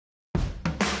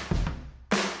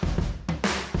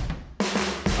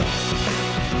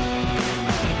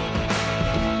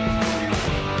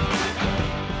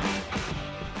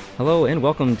Hello and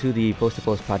welcome to the Post to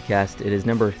Post podcast. It is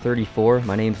number 34.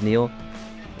 My name's Neil.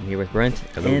 I'm here with Brent.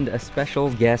 Hello. And a special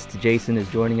guest, Jason, is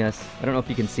joining us. I don't know if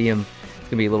you can see him. It's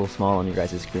going to be a little small on your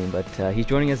guys' screen, but he's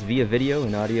joining us via video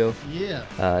and audio. Yeah.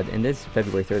 And this is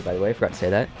February 3rd, by the way. I forgot to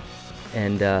say that.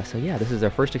 And so, yeah, this is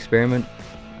our first experiment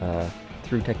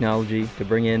through technology to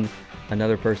bring in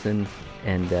another person.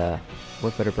 And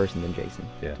what better person than Jason?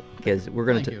 Yeah. Because we're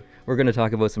going to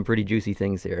talk about some pretty juicy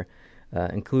things here.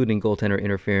 Including goaltender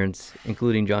interference,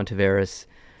 including John Tavares,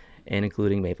 and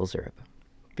including maple syrup.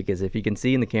 Because if you can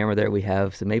see in the camera there, we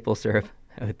have some maple syrup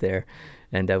out there.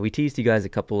 And we teased you guys a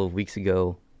couple of weeks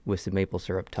ago with some maple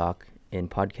syrup talk in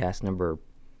podcast number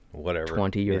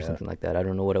 20 or something like that. I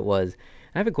don't know what it was.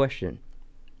 I have a question.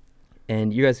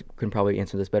 And you guys can probably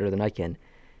answer this better than I can.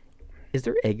 Is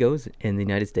there Eggos in the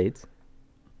United States?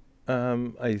 I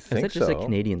think so. Is that just a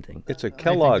Canadian thing? It's a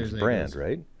Kellogg's brand,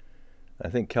 right? I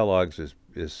think Kellogg's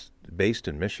is based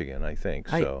in Michigan, I think,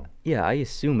 so. Yeah, I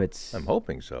assume it's... I'm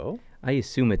hoping so. I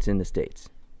assume it's in the States.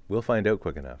 We'll find out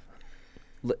quick enough.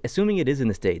 Assuming it is in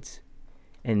the States,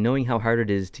 and knowing how hard it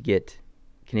is to get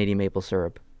Canadian maple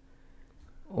syrup,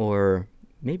 or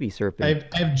maybe syrup...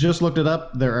 I've just looked it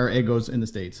up. There are Eggos in the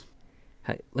States.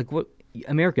 Like, what...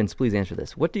 Americans, please answer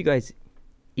this. What do you guys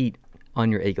eat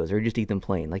on your Eggos, or you just eat them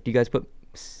plain? Like, do you guys put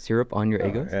syrup on your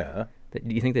Eggos? Yeah.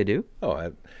 Do you think they do?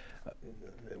 Oh,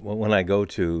 when I go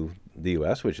to the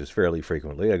U.S., which is fairly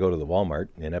frequently, I go to the Walmart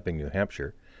in Epping, New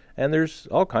Hampshire, and there's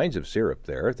all kinds of syrup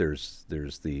there. There's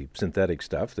the synthetic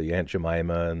stuff, the Aunt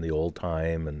Jemima and the Old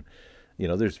Time, and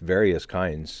there's various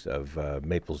kinds of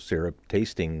maple syrup,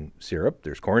 tasting syrup.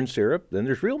 There's corn syrup, then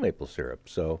there's real maple syrup.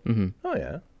 So, Oh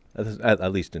yeah,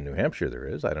 at least in New Hampshire there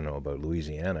is. I don't know about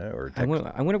Louisiana or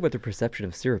Texas. I wonder what the perception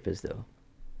of syrup is, though.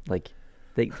 Like,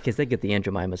 because they get the Aunt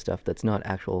Jemima stuff that's not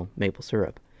actual maple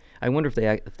syrup. I wonder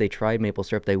if they tried maple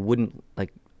syrup, they wouldn't,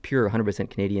 like pure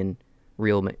 100% Canadian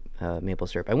real maple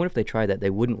syrup. I wonder if they tried that, they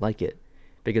wouldn't like it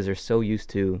because they're so used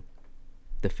to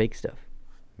the fake stuff.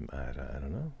 I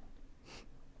don't know.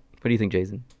 What do you think,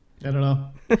 Jason? I don't know.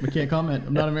 We can't comment.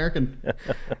 I'm not American.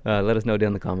 Let us know down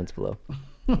in the comments below.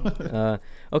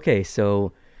 Okay,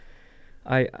 so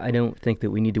I don't think that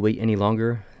we need to wait any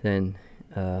longer. Then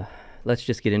let's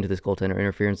just get into this goaltender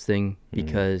interference thing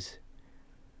because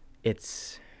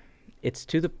it's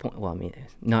to the point, well, I mean,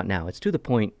 not now. It's to the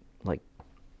point, like,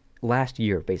 last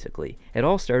year, basically. It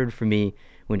all started for me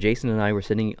when Jason and I were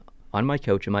sitting on my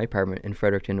couch in my apartment in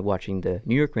Fredericton watching the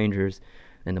New York Rangers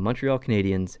and the Montreal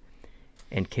Canadiens,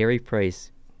 and Carey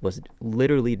Price was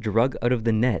literally drug out of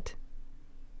the net,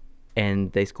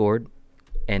 and they scored,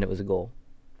 and it was a goal.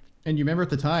 And you remember at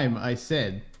the time I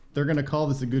said, they're going to call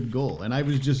this a good goal, and I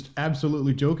was just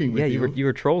absolutely joking with you. Yeah, you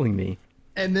were trolling me.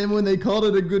 And then when they called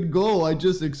it a good goal, I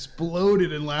just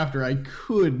exploded in laughter. I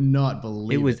could not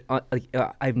believe it. It was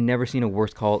I've never seen a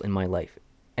worse call in my life.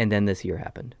 And then this year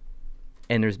happened.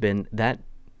 And there's been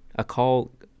a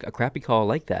crappy call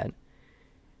like that,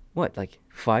 like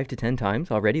 5 to 10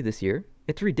 times already this year?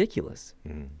 It's ridiculous.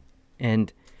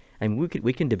 And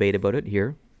we can debate about it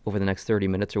here over the next 30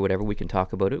 minutes or whatever. We can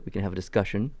talk about it. We can have a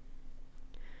discussion.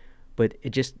 But it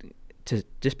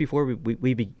just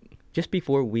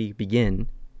before we begin,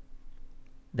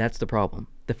 that's the problem.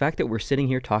 The fact that we're sitting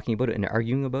here talking about it and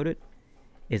arguing about it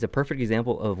is a perfect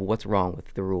example of what's wrong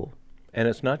with the rule. And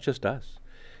it's not just us.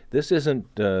 This isn't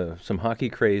some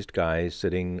hockey-crazed guys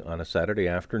sitting on a Saturday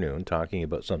afternoon talking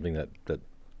about something that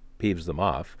peeves them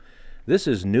off. This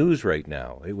is news right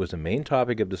now. It was a main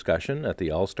topic of discussion at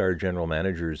the All-Star General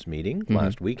Managers meeting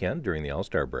last weekend during the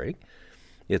All-Star break.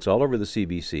 It's all over the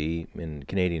CBC in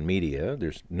Canadian media.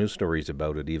 There's news stories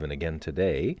about it even again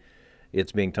today.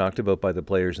 It's being talked about by the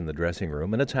players in the dressing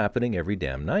room, and it's happening every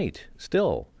damn night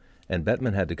still. And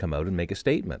Bettman had to come out and make a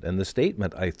statement. And the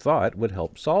statement, I thought, would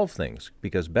help solve things,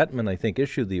 because Bettman, I think,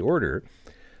 issued the order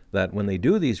that when they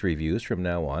do these reviews from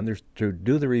now on, they're to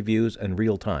do the reviews in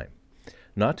real time,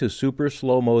 not to super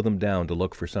slow-mo them down to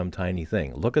look for some tiny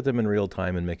thing. Look at them in real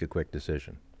time and make a quick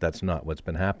decision. That's not what's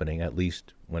been happening, at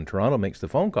least when Toronto makes the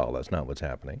phone call. That's not what's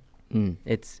happening.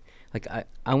 It's like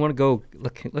I want to go,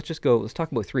 let's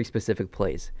talk about 3 specific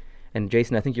plays. And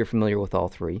Jason, I think you're familiar with all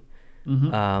 3. The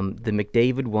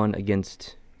McDavid one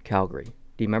against Calgary. Do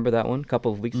you remember that one a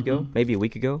couple of weeks ago? Maybe a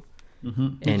week ago?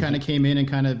 He kind of came in and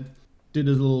kind of did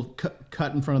his little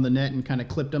cut in front of the net and kind of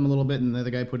clipped him a little bit, and the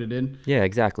other guy put it in. Yeah,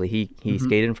 exactly. He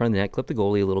skated in front of the net, clipped the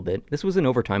goalie a little bit. This was in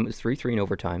overtime. It was 3-3 in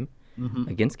overtime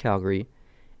against Calgary.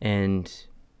 And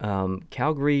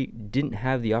Calgary didn't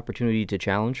have the opportunity to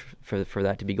challenge for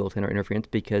that to be goaltender interference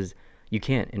because you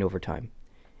can't in overtime.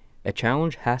 A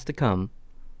challenge has to come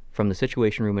from the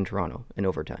Situation Room in Toronto in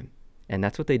overtime. And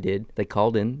that's what they did. They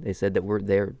called in. They said that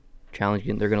they're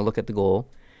challenging. They're going to look at the goal.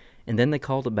 And then they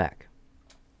called it back.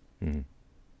 Mhm.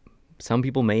 Some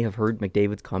people may have heard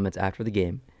McDavid's comments after the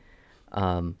game.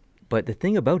 But the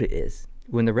thing about it is,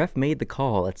 when the ref made the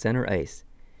call at center ice,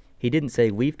 he didn't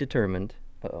say, we've determined...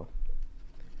 Uh-oh.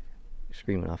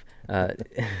 Screen went off.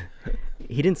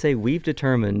 He didn't say, we've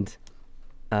determined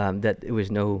that it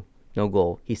was no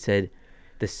goal. He said,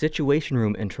 the Situation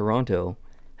Room in Toronto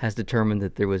has determined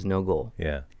that there was no goal.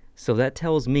 Yeah. So that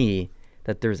tells me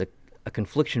that there's a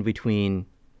confliction between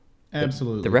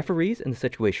Absolutely. the referees and the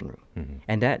Situation Room. Mm-hmm.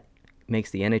 And that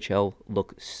makes the NHL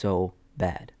look so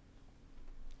bad.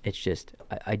 It's just,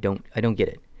 I don't get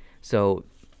it. So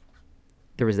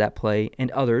there was that play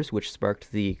and others which sparked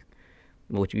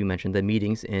which you mentioned, the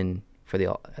meetings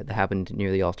that happened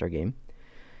near the All-Star game.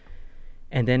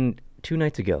 And then 2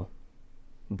 nights ago,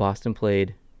 Boston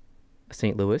played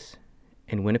St. Louis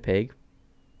and Winnipeg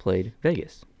played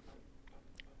Vegas.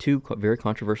 2 very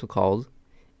controversial calls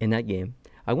in that game.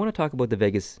 I want to talk about the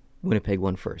Vegas-Winnipeg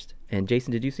one first. And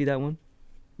Jason, did you see that one?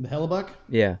 The Hellebuck?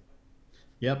 Yeah.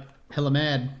 Yep. Hella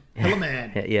mad. Hella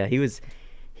mad. Yeah, he was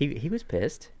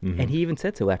pissed, and he even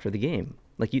said so after the game.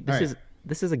 Like,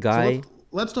 this is a guy... So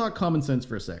let's talk common sense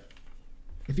for a sec.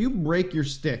 If you break your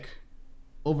stick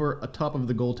over a top of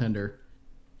the goaltender,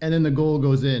 and then the goal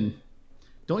goes in,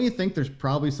 don't you think there's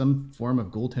probably some form of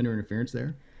goaltender interference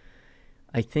there?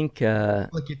 I think...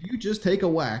 like, if you just take a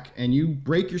whack and you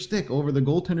break your stick over the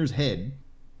goaltender's head,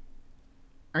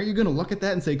 aren't you going to look at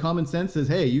that and say common sense says,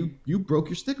 hey, you broke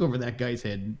your stick over that guy's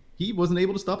head. He wasn't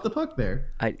able to stop the puck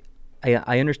there.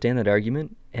 I understand that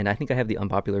argument, and I think I have the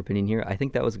unpopular opinion here. I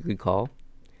think that was a good call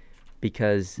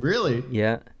because... Really?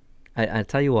 Yeah. I'll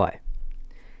tell you why.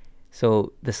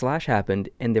 So the slash happened,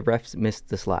 and the refs missed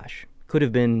the slash. Could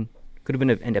have been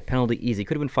a penalty easy.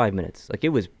 Could have been 5 minutes. Like,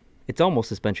 it's almost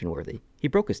suspension worthy. He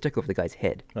broke his stick over the guy's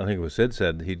head. I think it was Sid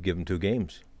said he'd give him 2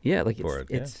 games. Yeah, like for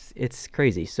it's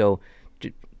crazy. So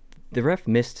the ref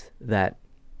missed that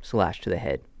slash to the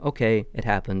head. Okay, it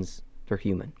happens. They're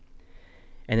human.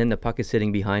 And then the puck is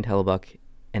sitting behind Hellebuck,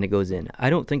 and it goes in. I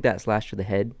don't think that slash to the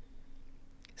head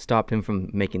stopped him from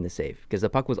making the save because the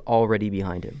puck was already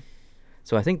behind him.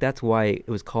 So I think that's why it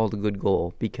was called a good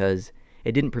goal, because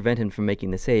it didn't prevent him from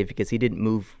making the save because he didn't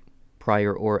move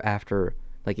prior or after.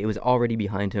 Like, it was already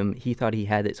behind him. He thought he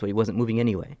had it, so he wasn't moving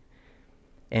anyway.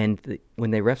 And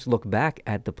when the refs look back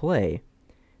at the play,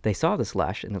 they saw the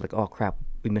slash, and they're like, oh, crap,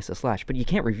 we missed a slash. But you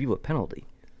can't review a penalty.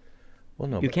 Well,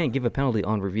 no. You can't give a penalty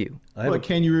on review. But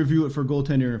can you review it for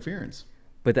goaltender interference?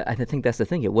 But I think that's the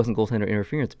thing. It wasn't goaltender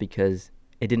interference because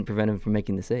it didn't prevent him from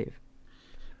making the save.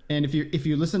 And if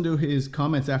you listen to his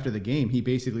comments after the game, he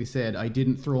basically said, I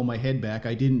didn't throw my head back.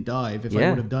 I didn't dive. If I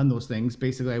would have done those things,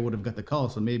 basically I would have got the call.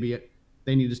 So maybe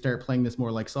they need to start playing this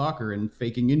more like soccer and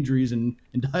faking injuries and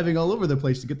diving all over the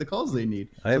place to get the calls they need.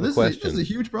 I have a question. This is a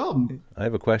huge problem. I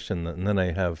have a question, and then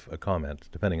I have a comment,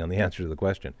 depending on the answer to the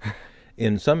question.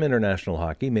 In some international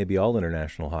hockey, maybe all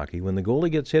international hockey, when the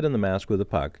goalie gets hit in the mask with a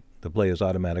puck, the play is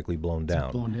automatically blown down.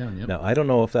 It's blown down, yep. Now, I don't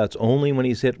know if that's only when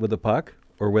he's hit with a puck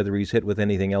or whether he's hit with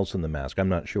anything else in the mask. I'm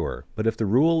not sure. But if the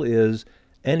rule is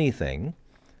anything,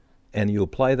 and you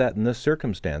apply that in this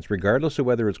circumstance, regardless of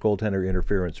whether it's goaltender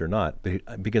interference or not,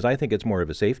 because I think it's more of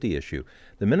a safety issue.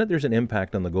 The minute there's an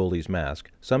impact on the goalie's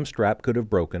mask, some strap could have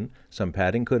broken, some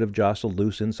padding could have jostled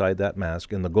loose inside that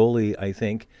mask, and the goalie, I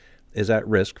think, is at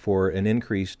risk for an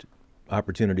increased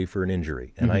opportunity for an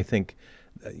injury. And I think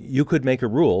you could make a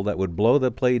rule that would blow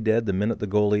the play dead the minute the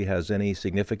goalie has any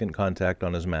significant contact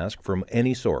on his mask from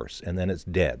any source, and then it's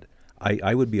dead.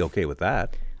 I would be okay with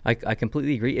that. I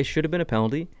completely agree. It should have been a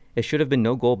penalty. It should have been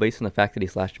no goal based on the fact that he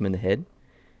slashed him in the head,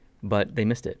 but they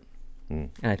missed it.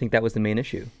 And I think that was the main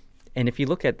issue. And if you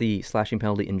look at the slashing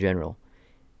penalty in general,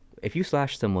 if you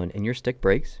slash someone and your stick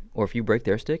breaks, or if you break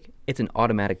their stick, it's an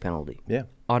automatic penalty. Yeah.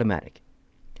 Automatic.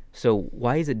 So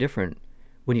why is it different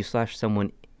when you slash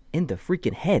someone in the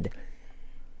freaking head?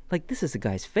 Like, this is a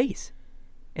guy's face,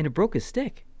 and it broke his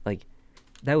stick. Like,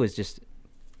 that was just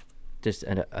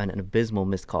an abysmal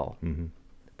missed call.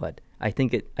 But I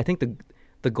think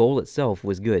the goal itself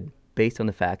was good based on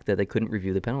the fact that they couldn't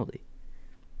review the penalty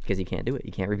because you can't do it.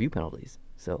 You can't review penalties.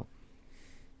 So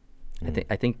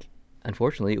I think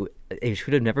unfortunately it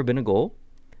should have never been a goal,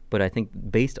 but I think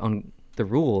based on the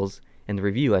rules and the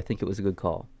review, I think it was a good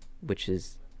call, which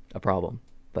is a problem.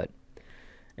 But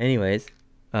anyways,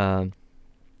 the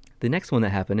next one that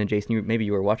happened, and Jason, maybe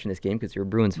you were watching this game because you're a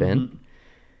Bruins fan.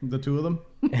 The two of them?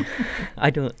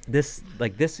 This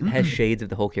has shades of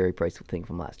the whole Carey Price thing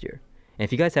from last year. And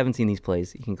if you guys haven't seen these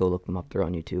plays, you can go look them up. They're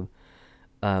on YouTube.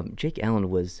 Jake Allen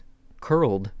was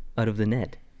curled out of the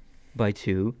net. by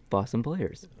 2 Boston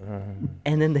players.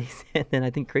 And then then I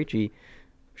think Krejci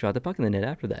shot the puck in the net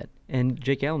after that. And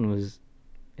Jake Allen was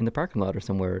in the parking lot or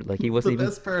somewhere. Like, he wasn't The even...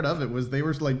 best part of it was they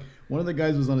were like, one of the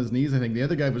guys was on his knees, I think. The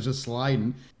other guy was just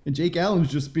sliding. And Jake Allen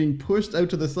was just being pushed out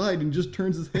to the side and just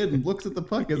turns his head and looks at the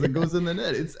puck as it goes in the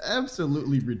net. It's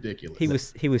absolutely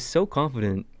ridiculous. He was so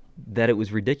confident that it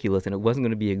was ridiculous and it wasn't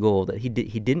going to be a goal that he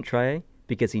didn't try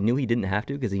because he knew he didn't have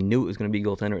to, because he knew it was going to be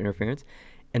goaltender interference,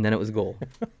 and then it was a goal.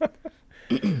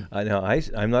 I know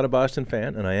I'm not a Boston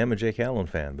fan, and I am a Jake Allen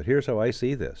fan, but here's how I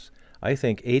see this. I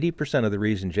think 80% of the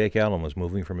reason Jake Allen was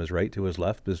moving from his right to his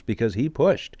left is because he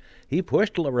pushed. He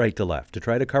pushed right to left to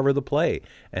try to cover the play,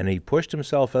 and he pushed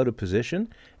himself out of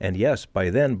position. And yes, by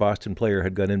then, Boston player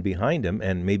had got in behind him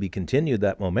and maybe continued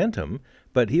that momentum,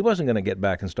 but he wasn't going to get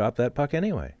back and stop that puck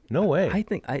anyway. No way.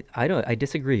 I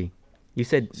disagree. You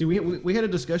said... See, we had a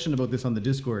discussion about this on the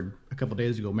Discord a couple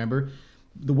days ago, remember?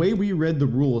 The way we read the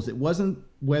rules, it wasn't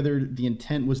whether the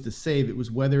intent was to save, it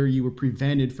was whether you were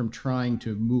prevented from trying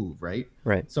to move, right?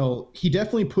 Right. So he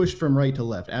definitely pushed from right to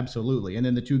left, absolutely. And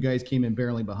then the 2 guys came in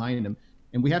barreling behind him.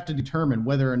 And we have to determine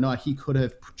whether or not he could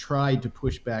have tried to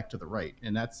push back to the right.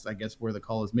 And that's, I guess, where the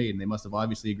call is made. And they must have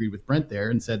obviously agreed with Brent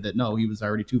there and said that, no, he was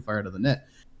already too far out of the net.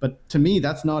 But to me,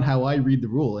 that's not how I read the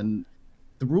rule. And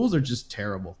the rules are just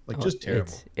terrible. Just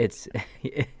terrible. It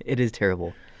is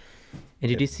terrible. And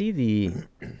did you see the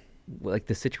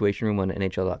situation room on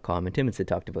NHL.com? And Timmons had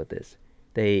talked about this.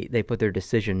 They put their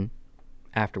decision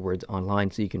afterwards online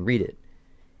so you can read it.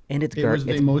 And it was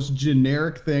the most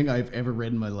generic thing I've ever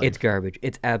read in my life. It's garbage.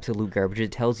 It's absolute garbage.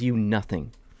 It tells you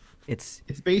nothing. It's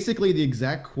basically the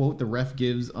exact quote the ref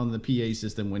gives on the PA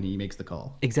system when he makes the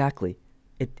call. Exactly.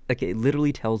 It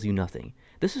literally tells you nothing.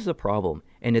 This is a problem,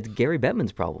 and it's Gary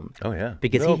Bettman's problem. Oh yeah,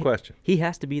 because no question. He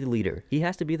has to be the leader. He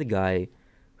has to be the guy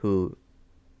who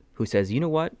says, you know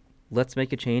what, let's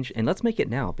make a change, and let's make it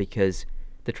now, because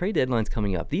the trade deadline's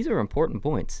coming up. These are important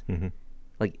points. Mm-hmm.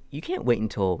 Like, you can't wait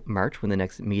until March when the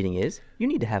next meeting is. You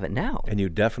need to have it now. And you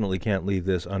definitely can't leave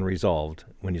this unresolved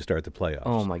when you start the playoffs.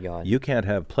 Oh, my God. You can't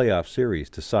have playoff series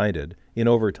decided in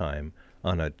overtime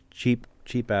on a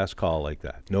cheap-ass call like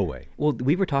that. No way. Well,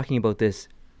 we were talking about this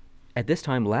at this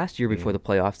time last year before the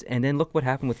playoffs, and then look what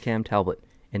happened with Cam Talbot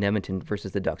in Edmonton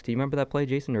versus the Ducks. Do you remember that play,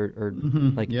 Jason?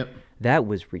 Yep. That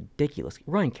was ridiculous.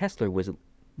 Ryan Kessler was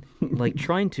like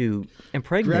trying to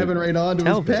impregnate, grabbing right onto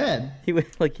Talbot. His pad.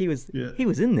 He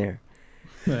was in there,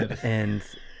 and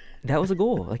that was a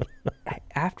goal. Like,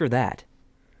 after that,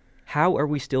 how are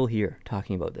we still here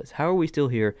talking about this? How are we still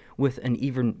here with an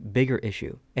even bigger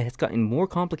issue? And it's gotten more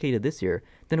complicated this year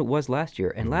than it was last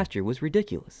year, and last year was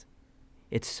ridiculous.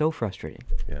 It's so frustrating.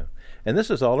 Yeah, and this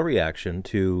is all a reaction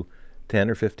to 10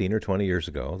 or 15 or 20 years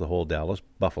ago, the whole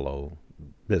Dallas-Buffalo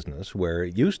business, where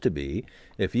it used to be,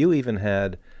 if you even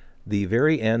had the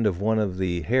very end of one of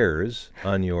the hairs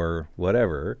on your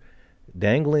whatever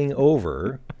dangling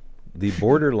over the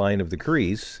borderline of the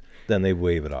crease, then they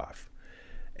wave it off.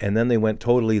 And then they went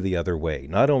totally the other way.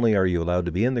 Not only are you allowed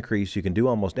to be in the crease, you can do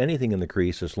almost anything in the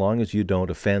crease as long as you don't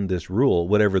offend this rule,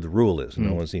 whatever the rule is.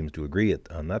 No one seems to agree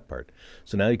on that part.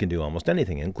 So now you can do almost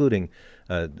anything, including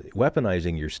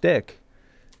weaponizing your stick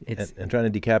and trying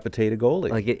to decapitate a goalie.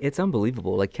 Like, it's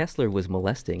unbelievable. Like, Kessler was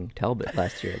molesting Talbot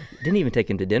last year. Didn't even take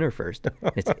him to dinner first.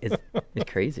 It's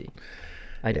crazy.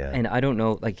 And I don't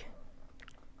know, like,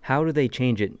 how do they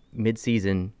change it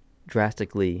mid-season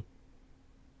drastically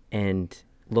and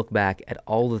look back at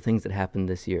all the things that happened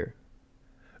this year?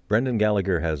 Brendan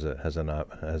Gallagher has an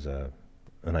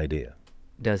idea.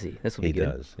 Does he? This will be good.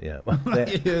 He does, yeah.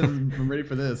 I'm ready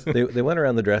for this. They went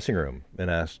around the dressing room and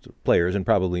asked players, and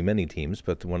probably many teams,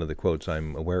 but one of the quotes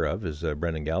I'm aware of is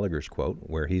Brendan Gallagher's quote,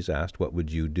 where he's asked, what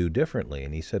would you do differently?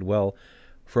 And he said, well,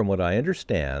 from what I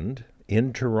understand,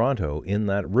 in Toronto, in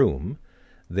that room,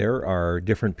 there are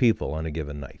different people on a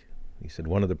given night. He said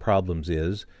one of the problems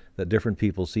is that different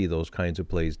people see those kinds of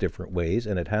plays different ways,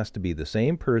 and it has to be the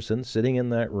same person sitting in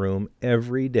that room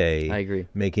every day. I agree.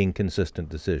 Making consistent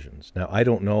decisions. Now, I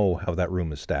don't know how that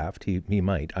room is staffed. He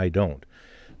might. I don't.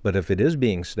 But if it is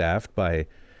being staffed by,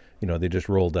 they just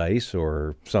roll dice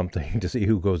or something to see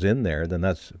who goes in there, then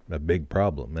that's a big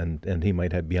problem, and he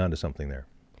might be onto something there.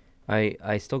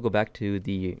 I still go back to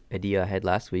the idea I had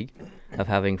last week of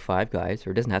having 5 guys,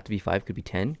 or it doesn't have to be 5, could be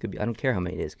 10, could be, I don't care how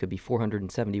many it is, could be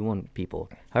 471 people,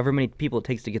 however many people it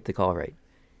takes to get the call right.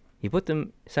 You put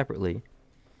them separately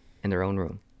in their own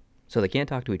room, so they can't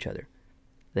talk to each other.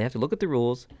 They have to look at the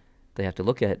rules, they have to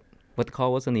look at what the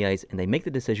call was on the ice, and they make the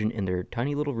decision in their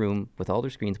tiny little room with all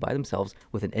their screens by themselves,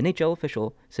 with an NHL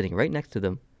official sitting right next to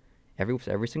them.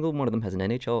 Every single one of them has an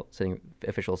NHL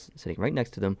official sitting right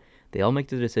next to them. They all make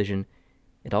the decision,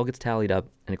 It all gets tallied up,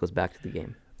 and it goes back to the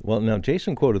game. Well, now,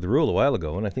 Jason quoted the rule a while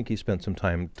ago, and I think he spent some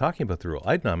time talking about the rule.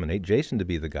 I'd nominate Jason to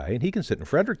be the guy, and he can sit in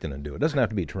Fredericton and do it. It doesn't have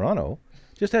to be Toronto.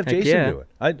 Just have Jason do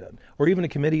it. Or even a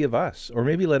committee of us. Or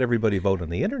maybe let everybody vote on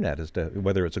the internet as to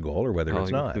whether it's a goal or whether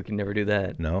it's not. We can never do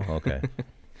that. No? Okay.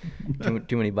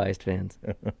 Too many biased fans.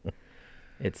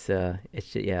 I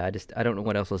don't know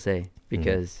what else to say,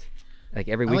 because like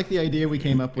every week. I like the idea we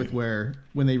came up with where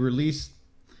when they release,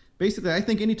 basically, I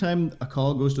think anytime a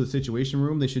call goes to the situation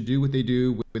room, they should do what they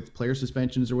do with player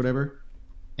suspensions or whatever,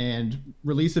 and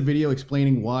release a video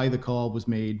explaining why the call was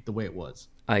made the way it was.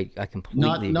 I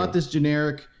completely agree. Not this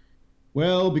generic,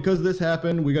 well, because this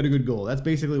happened, we got a good goal. That's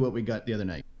basically what we got the other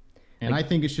night. And I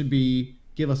think it should be,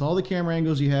 give us all the camera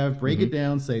angles you have, break it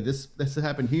down, say this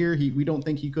happened here, we don't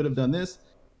think he could have done this.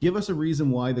 Give us a reason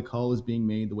why the call is being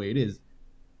made the way it is.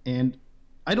 And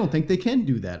I don't think they can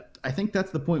do that. I think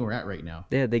that's the point we're at right now.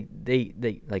 Yeah,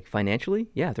 they like financially,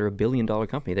 yeah, they're $1 billion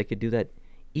company. They could do that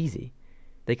easy.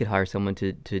 They could hire someone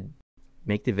to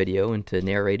make the video and to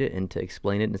narrate it and to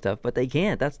explain it and stuff, but they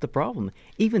can't. That's the problem.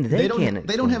 Even they can't.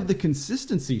 They don't have the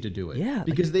consistency to do it. Yeah,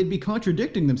 because they'd be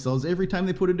contradicting themselves every time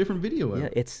they put a different video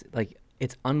out. Yeah,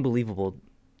 it's unbelievable.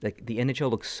 Like the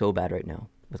NHL looks so bad right now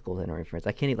with goaltender interference.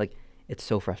 I can't it's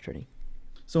so frustrating.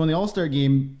 So in the All-Star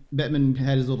game, Bettman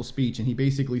had his little speech, and he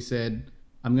basically said,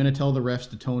 I'm going to tell the refs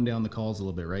to tone down the calls a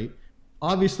little bit, right?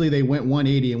 Obviously, they went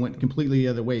 180 and went completely the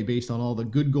other way based on all the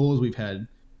good goals we've had.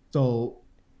 So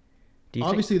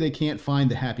obviously, they can't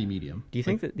find the happy medium. Do you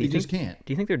think they just can't?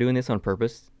 Do you think they're doing this on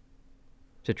purpose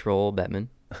to troll Bettman?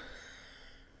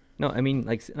 No, I mean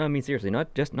seriously,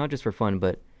 not just for fun,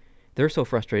 but they're so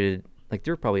frustrated. Like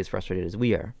they're probably as frustrated as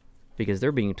we are, because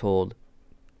they're being told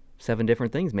 7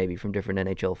 different things maybe from different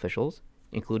NHL officials,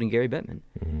 including Gary Bettman.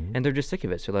 Mm-hmm. And they're just sick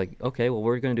of it. So like, okay, well,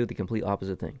 we're going to do the complete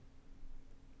opposite thing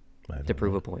to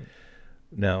prove a point.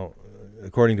 Now,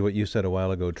 according to what you said a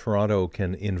while ago, Toronto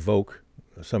can invoke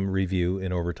some review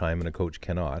in overtime and a coach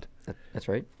cannot. That's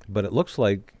right. But it looks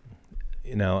like,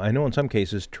 I know in some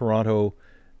cases Toronto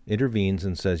intervenes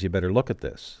and says, you better look at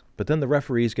this. But then the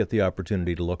referees get the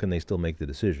opportunity to look and they still make the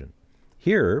decision.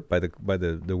 Here, by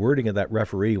the wording of that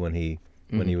referee when he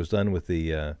was done with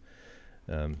the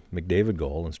McDavid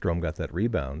goal and Strome got that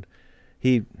rebound,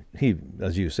 he,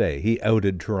 as you say, he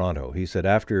outed Toronto. He said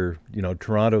after,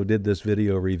 Toronto did this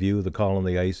video review, the call on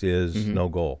the ice is no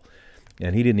goal.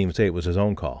 And he didn't even say it was his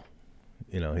own call.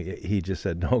 He just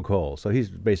said no goal. So he's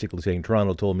basically saying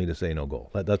Toronto told me to say no goal.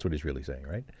 That's what he's really saying,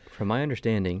 right? From my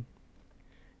understanding,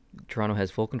 Toronto has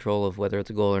full control of whether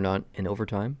it's a goal or not in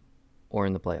overtime or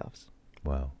in the playoffs.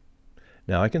 Wow.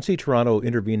 Now, I can see Toronto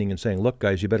intervening and saying, look,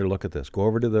 guys, you better look at this. Go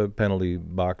over to the penalty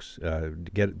box,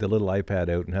 get the little iPad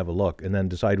out and have a look, and then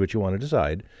decide what you want to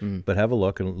decide. But have a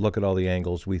look and look at all the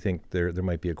angles. We think there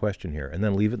might be a question here. And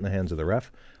then leave it in the hands of the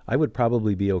ref. I would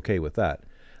probably be okay with that.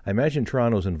 I imagine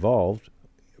Toronto's involved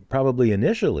probably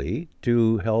initially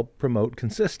to help promote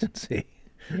consistency.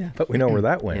 Yeah. But we know where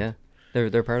that went. Yeah,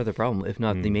 they're part of the problem, if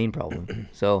not the main problem.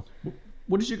 So,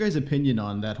 what is your guys' opinion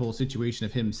on that whole situation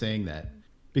of him saying that?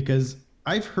 Because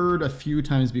I've heard a few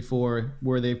times before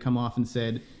where they've come off and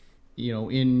said,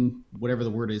 in whatever the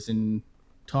word is, in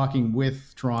talking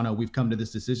with Toronto, we've come to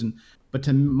this decision. But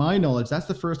to my knowledge, that's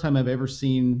the first time I've ever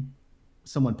seen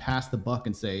someone pass the buck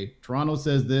and say, Toronto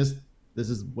says this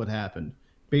is what happened.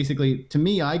 Basically, to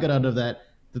me, I got out of that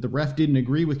the ref didn't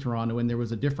agree with Toronto and there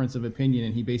was a difference of opinion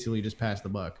and he basically just passed the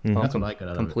buck. That's what I got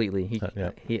out completely. of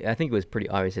it. He, I think it was pretty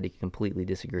obvious that he completely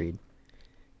disagreed.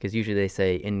 Because usually they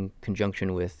say in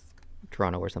conjunction with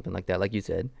Toronto or something like that, like you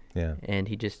said. Yeah. And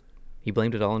he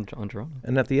blamed it all on Toronto.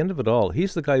 And at the end of it all,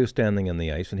 he's the guy who's standing on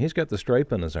the ice, and he's got the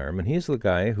stripe on his arm, and he's the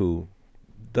guy who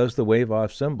does the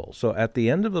wave-off symbol. So at the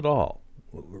end of it all,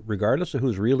 regardless of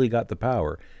who's really got the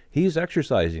power, he's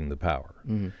exercising the power.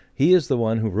 Mm-hmm. He is the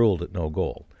one who ruled it no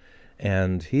goal.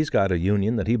 And he's got a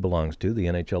union that he belongs to, the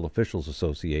NHL Officials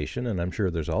Association, and I'm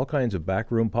sure there's all kinds of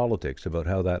backroom politics about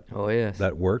how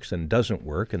that works and doesn't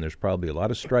work, and there's probably a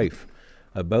lot of strife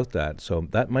about that. So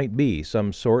that might be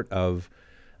some sort of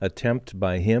attempt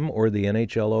by him or the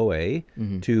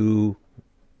NHLOA to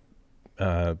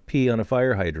pee on a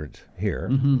fire hydrant here,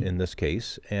 in this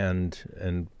case,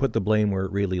 and put the blame where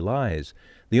it really lies.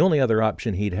 The only other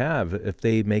option he'd have if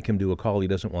they make him do a call he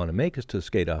doesn't want to make is to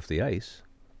skate off the ice.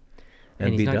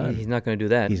 And he's not going to do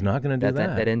that. He's not going to do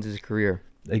that. That ends his career.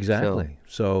 Exactly.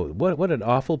 So what an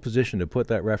awful position to put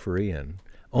that referee in,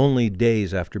 only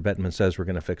days after Bettman says we're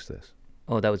going to fix this.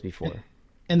 Oh, that was before.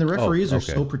 And the referees are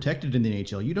so protected in the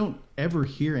NHL. You don't ever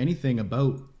hear anything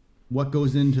about what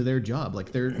goes into their job.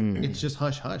 Like it's just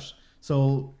hush-hush.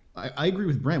 So I agree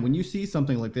with Brent. When you see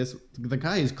something like this, the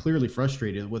guy is clearly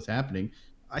frustrated with what's happening.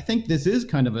 I think this is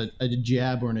kind of a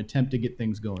jab or an attempt to get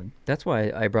things going. That's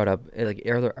why I brought up, like,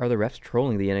 are the refs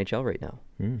trolling the NHL right now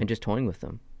and just toying with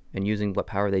them and using what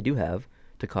power they do have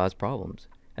to cause problems?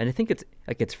 And I think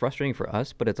it's frustrating for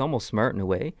us, but it's almost smart in a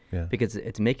way because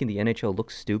it's making the NHL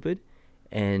look stupid.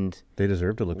 And they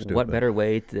deserve to look stupid. What better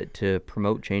way to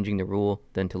promote changing the rule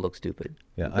than to look stupid?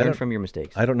 Yeah, learn from your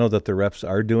mistakes. I don't know that the refs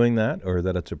are doing that or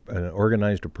that it's an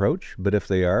organized approach, but if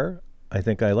they are, I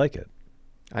think I like it.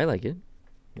 I like it.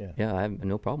 Yeah, I have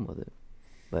no problem with it.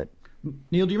 But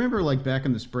Neil, do you remember, like, back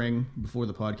in the spring before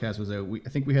the podcast was out, I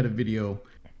think we had a video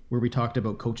where we talked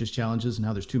about coaches' challenges and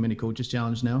how there's too many coaches'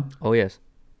 challenge now? Oh, yes.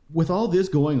 With all this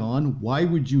going on, why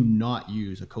would you not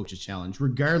use a coach's challenge,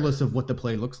 regardless of what the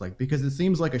play looks like? Because it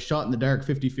seems like a shot in the dark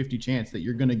 50-50 chance that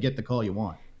you're going to get the call you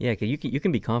want. Yeah, because you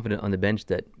can be confident on the bench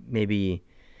that maybe,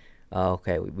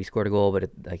 okay, we scored a goal,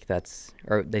 but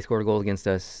or they scored a goal against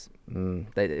us.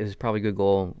 It was probably a good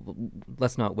goal.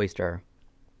 Let's not waste our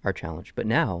challenge. But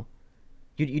now,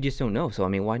 you just don't know. So, I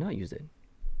mean, why not use it?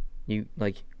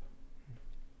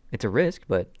 It's a risk,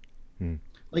 but...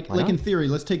 Like in theory,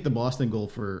 let's take the Boston goal,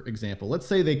 for example. Let's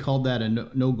say they called that a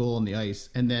no goal on the ice,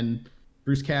 and then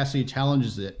Bruce Cassidy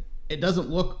challenges it. It doesn't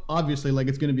look, obviously, like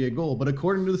it's going to be a goal, but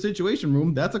according to the Situation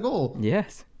Room, that's a goal.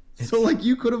 Yes. So, like,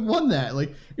 you could have won that.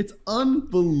 Like, it's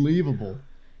unbelievable.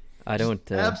 I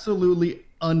don't... absolutely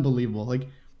unbelievable. Like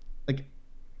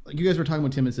you guys were talking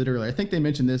about Tim and Sid earlier. I think they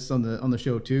mentioned this on the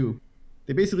show, too.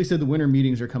 They basically said the winter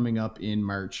meetings are coming up in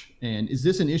March. And is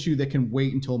this an issue that can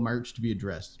wait until March to be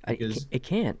addressed? Because it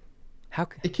can't. How?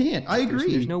 It can't. I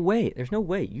agree. There's no way. There's no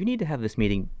way. You need to have this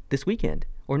meeting this weekend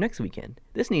or next weekend.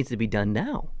 This needs to be done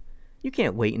now. You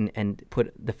can't wait and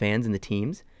put the fans and the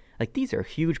teams. Like, these are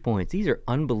huge points. These are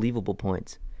unbelievable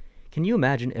points. Can you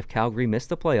imagine if Calgary missed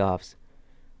the playoffs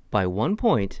by 1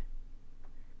 point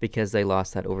because they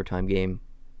lost that overtime game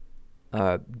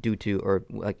due to, or,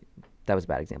 like, that was a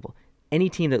bad example. Any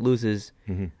team that loses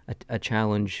a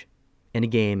challenge in a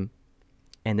game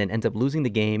and then ends up losing the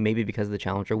game, maybe because of the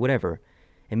challenge or whatever,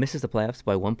 and misses the playoffs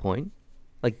by 1 point,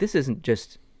 like, this isn't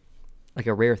just like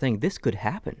a rare thing. This could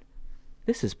happen.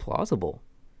 This is plausible.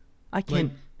 I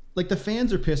can't... Like, the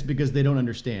fans are pissed because they don't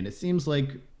understand. It seems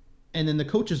like... And then the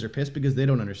coaches are pissed because they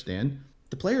don't understand.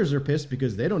 The players are pissed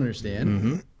because they don't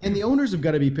understand. And the owners have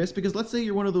got to be pissed because, let's say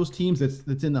you're one of those teams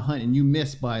that's in the hunt and you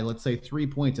miss by, let's say, 3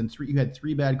 points and you had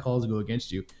 3 bad calls go against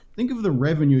you. Think of the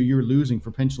revenue you're losing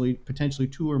for potentially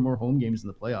 2 or more home games in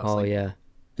the playoffs. Oh, yeah.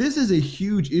 This is a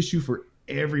huge issue for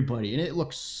everybody, and it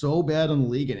looks so bad on the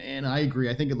league. And I agree.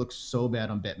 I think it looks so bad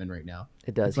on Bettman right now.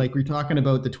 It does. It's like we're talking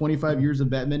about the 25 years of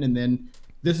Bettman, and then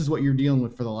this is what you're dealing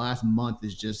with for the last month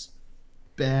is just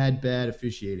bad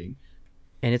officiating.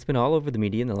 And it's been all over the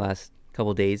media in the last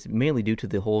couple of days, mainly due to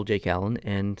the whole Jake Allen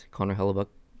and Connor Hellebuck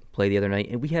play the other night.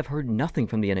 And we have heard nothing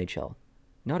from the NHL.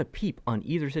 Not a peep on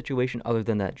either situation other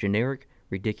than that generic,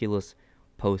 ridiculous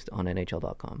post on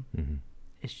NHL.com.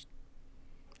 It's,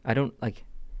 I don't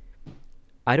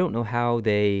know how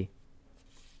they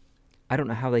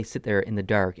sit there in the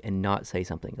dark and not say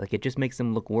something. Like, it just makes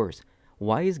them look worse.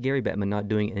 Why is Gary Bettman not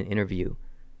doing an interview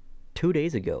 2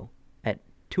 days ago at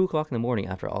 2 o'clock in the morning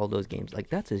after all those games? Like,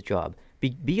 that's his job.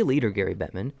 Be a leader, Gary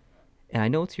Bettman. And I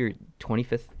know it's your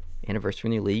 25th anniversary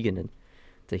in the league, and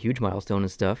it's a huge milestone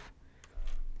and stuff.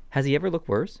 Has he ever looked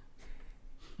worse?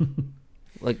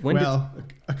 Like, when? Well,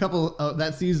 a couple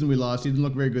that season we lost, he didn't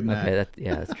look very good in that. Okay,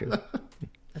 that's true.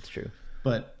 That's true.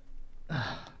 But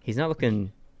he's not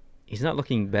looking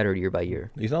better year by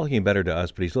year. He's not looking better to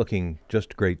us, but he's looking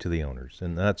just great to the owners,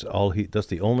 and that's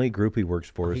the only group he works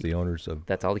for is the owners of.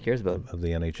 That's all he cares about. Of the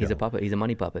NHL. He's a puppet. He's a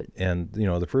money puppet. And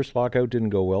the first lockout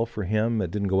didn't go well for him.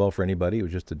 It didn't go well for anybody. It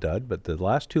was just a dud. But the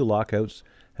last 2 lockouts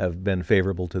have been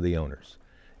favorable to the owners.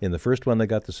 In the first one, they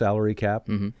got the salary cap.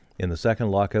 In the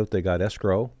second lockout, they got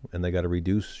escrow, and they got a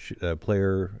reduced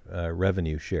player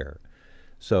revenue share.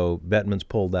 So Bettman's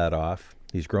pulled that off.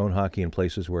 He's grown hockey in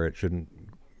places where it shouldn't,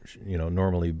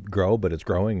 normally grow, but it's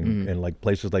growing in like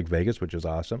places like Vegas, which is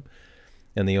awesome.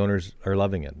 And the owners are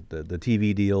loving it. The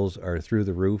TV deals are through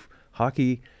the roof.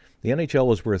 Hockey, the NHL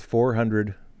was worth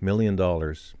 $400 million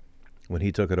when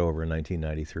he took it over in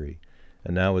 1993.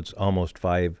 And now it's almost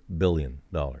 $5 billion.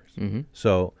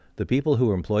 So the people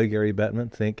who employ Gary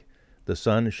Bettman think the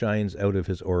sun shines out of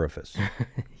his orifice.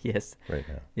 Yes. Right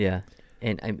now. Yeah.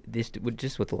 And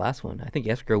just with the last one, I think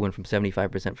escrow went from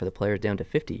 75% for the players down to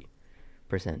 50%.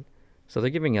 So they're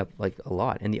giving up like a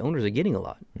lot, and the owners are getting a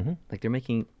lot. Like, they're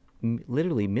making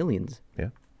literally millions. Yeah.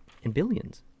 And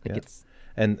billions. Like, it's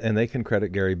and they can credit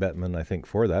Gary Bettman, I think,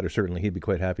 for that, or certainly he'd be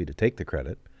quite happy to take the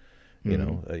credit. You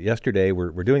know, yesterday,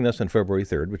 we're doing this on February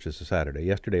 3rd, which is a Saturday.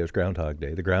 Yesterday was Groundhog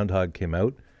Day. The groundhog came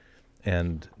out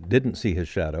and didn't see his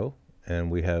shadow,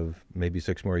 and we have maybe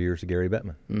 6 more years of Gary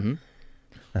Bettman. Mm-hmm.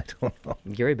 I don't know.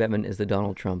 Gary Bettman is the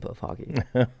Donald Trump of hockey.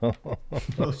 Oh,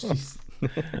 jeez.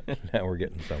 Now we're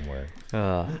getting somewhere.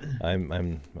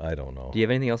 I don't know. Do you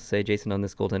have anything else to say, Jason, on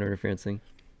this goaltender interference thing?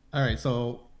 All right,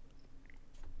 so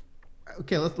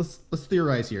okay, let's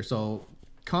theorize here. So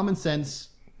common sense,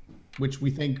 which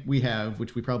we think we have,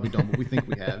 which we probably don't, but we think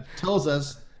we have, tells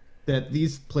us that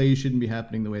these plays shouldn't be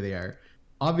happening the way they are.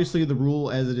 Obviously, the rule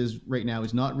as it is right now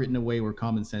is not written a way where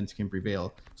common sense can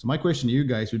prevail. So my question to you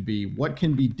guys would be, what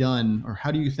can be done, or how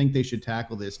do you think they should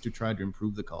tackle this to try to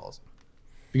improve the calls?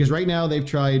 Because right now they've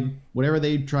tried, whatever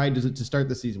they tried to start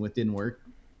the season with didn't work.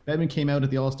 Bettman came out at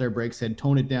the All-Star break, said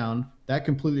tone it down. That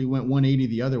completely went 180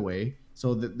 the other way.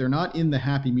 So that they're not in the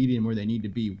happy medium where they need to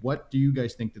be. What do you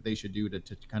guys think that they should do to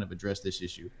kind of address this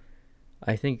issue?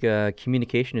 I think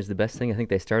communication is the best thing. I think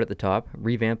they start at the top,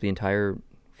 revamp the entire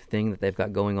thing that they've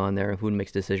got going on there, who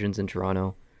makes decisions in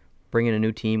Toronto, bring in a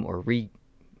new team, or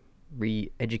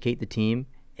re-educate the team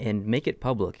and make it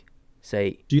public.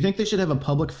 Say, do you think they should have a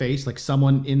public face, like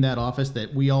someone in that office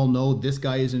that we all know this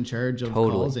guy is in charge of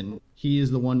calls and he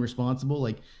is the one responsible?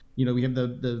 Like, you know, we have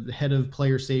the head of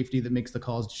player safety that makes the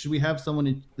calls. Should we have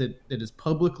someone that is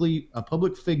publicly a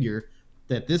public figure,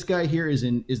 that this guy here is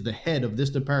the head of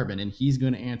this department and he's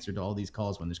going to answer to all these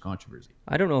calls when there's controversy?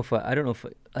 I don't know if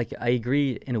like, I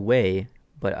agree in a way,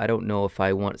 but I don't know if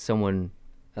I want someone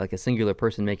like a singular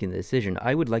person making the decision.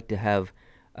 I would like to have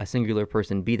a singular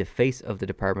person be the face of the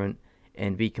department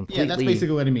and be completely. Yeah, that's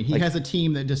basically what I mean. He has a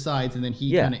team that decides, and then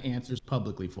he kind of answers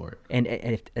publicly for it. And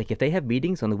if they have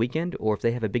meetings on the weekend, or if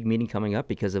they have a big meeting coming up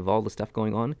because of all the stuff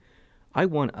going on, I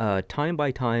want a time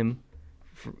by time,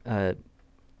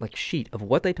 like sheet of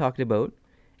what they talked about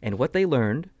and what they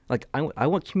learned. Like I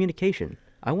want communication.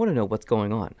 I want to know what's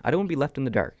going on. I don't want to be left in the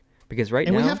dark, because now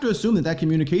we have to assume that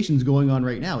communication is going on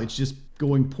right now. It's just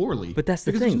going poorly. But that's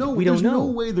the thing. We don't know. There's no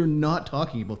way they're not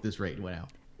talking about this right now.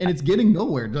 And it's getting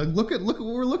nowhere. Like, look at what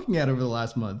we're looking at over the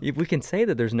last month. We can say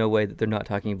that there's no way that they're not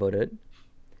talking about it,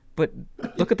 but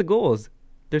look at the goals.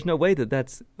 There's no way that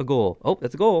that's a goal. Oh,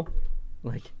 that's a goal.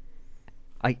 Like,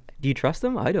 do you trust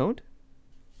them? I don't.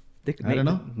 I don't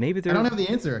know. Maybe I don't have the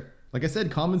answer. Like I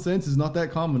said, common sense is not that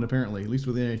common, apparently, at least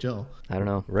with the NHL. I don't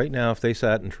know. Right now, if they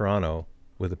sat in Toronto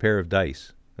with a pair of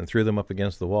dice and threw them up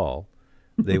against the wall,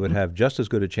 they would have just as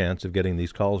good a chance of getting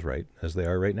these calls right as they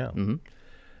are right now. Mm-hmm.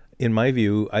 In my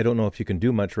view, I don't know if you can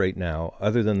do much right now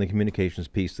other than the communications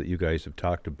piece that you guys have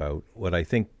talked about. What I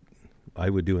think I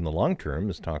would do in the long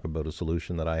term is talk about a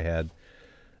solution that I had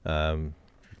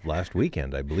last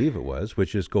weekend, I believe it was,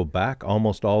 which is go back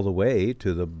almost all the way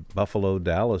to the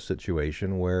Buffalo-Dallas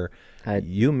situation where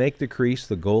you make the crease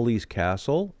the goalie's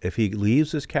castle. If he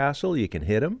leaves his castle, you can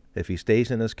hit him. If he stays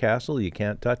in his castle, you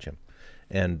can't touch him.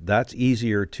 And that's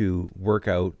easier to work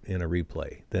out in a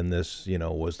replay than this,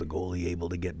 was the goalie able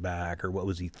to get back, or what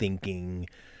was he thinking?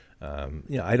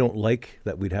 I don't like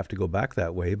that we'd have to go back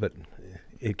that way, but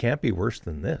it can't be worse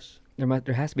than this.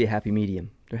 There has to be a happy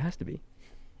medium. There has to be.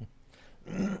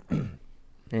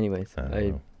 Anyways,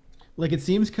 like, it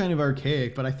seems kind of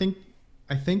archaic, but I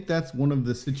think that's one of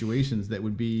the situations that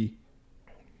would be,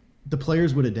 the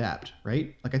players would adapt,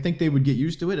 right? Like, I think they would get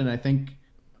used to it, and I think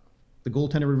the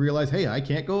goaltender would realize, hey, I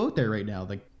can't go out there right now.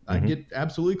 Like, I get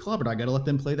absolutely clobbered. I got to let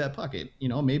them play that puck.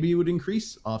 Maybe it would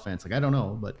increase offense. Like, I don't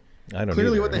know, but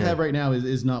clearly what they have right now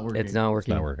is not working. It's not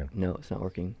working. It's not working. No, it's not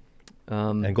working.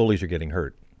 And goalies are getting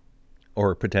hurt,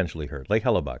 or potentially hurt, like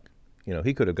Hellebuck.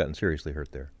 He could have gotten seriously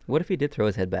hurt there. What if he did throw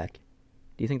his head back?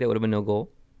 Do you think that would have been no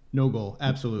goal? No goal,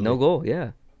 absolutely. No goal,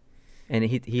 yeah. And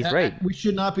he's right. We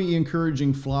should not be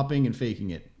encouraging flopping and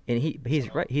faking it. And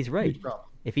he's right. He's right.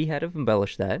 If he had have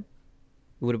embellished that,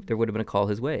 there would have been a call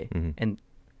his way. Mm-hmm. And,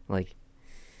 like,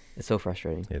 it's so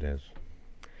frustrating. It is.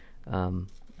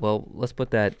 Well, let's put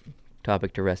that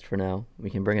topic to rest for now. We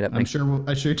can bring it up. I'm sure we'll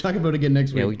talk about it again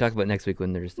next week. Yeah, we can talk about it next week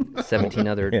when there's 17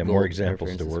 other more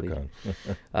examples to work on.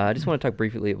 I just want to talk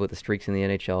briefly about the streaks in the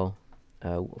NHL.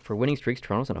 For winning streaks,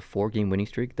 Toronto's on a 4-game winning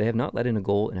streak. They have not let in a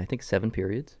goal in, I think, 7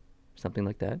 periods, something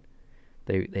like that.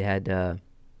 They had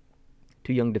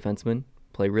 2 young defensemen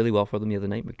play really well for them the other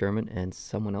night, McDermott and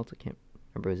someone else, I can't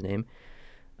remember his name.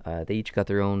 They each got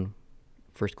their own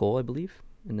first goal, I believe,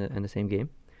 in the same game.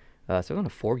 So they're on a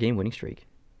 4-game winning streak.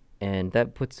 And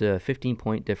that puts a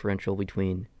 15-point differential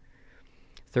between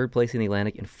 3rd place in the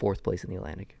Atlantic and 4th place in the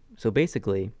Atlantic. So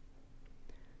basically,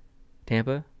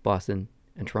 Tampa, Boston,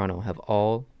 and Toronto have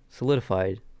all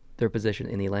solidified their position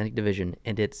in the Atlantic Division,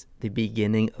 and it's the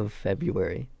beginning of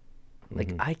February.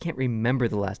 Like, I can't remember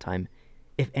the last time,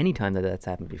 if any time, that's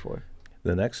happened before.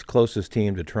 The next closest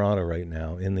team to Toronto right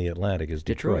now in the Atlantic is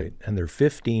Detroit. And they're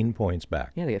 15 points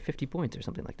back. Yeah, they got 50 points or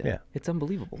something like that. Yeah. It's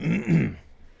unbelievable.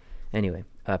 Anyway,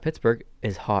 Pittsburgh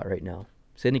is hot right now.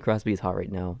 Sidney Crosby is hot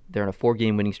right now. They're on a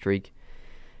 4-game winning streak.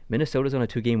 Minnesota's on a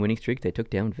 2-game winning streak. They took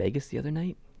down Vegas the other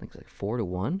night. I think it was like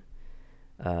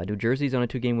 4-1. New Jersey's on a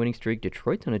 2-game winning streak.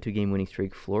 Detroit's on a 2-game winning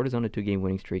streak. Florida's on a 2-game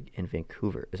winning streak. And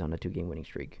Vancouver is on a 2-game winning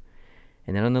streak.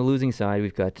 And then on the losing side,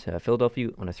 we've got Philadelphia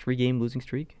on a 3-game losing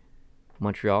streak.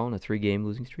 Montreal on a 3-game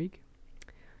losing streak.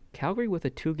 Calgary with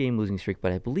a 2-game losing streak,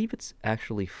 but I believe it's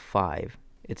actually 5.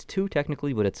 It's 2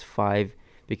 technically, but it's 5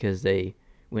 because they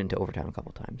went into overtime a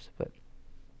couple times. But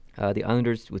the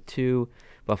Islanders with 2,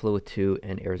 Buffalo with 2,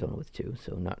 and Arizona with 2.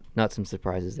 So not some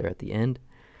surprises there at the end.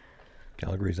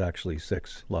 Calgary's actually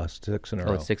 6, lost 6 in a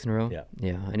row. Oh, it's 6 in a row? Yeah.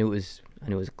 Yeah, I knew it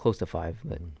was close to 5,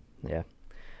 but yeah.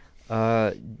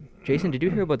 Jason, did you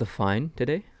hear about the fine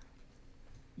today?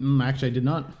 Actually, I did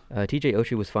not. TJ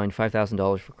Oshie was fined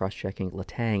 $5,000 for cross-checking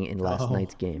Letang in last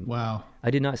night's game. Wow. I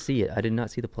did not see it. I did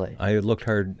not see the play. I looked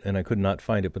hard and I could not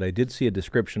find it, but I did see a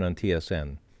description on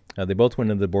TSN. They both went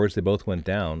into the boards. They both went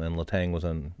down, and Letang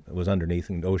was underneath,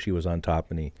 and Oshie was on top,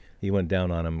 and he went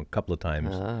down on him a couple of times.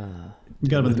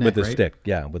 Got him in the neck, with the right? stick,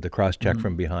 yeah, with the cross check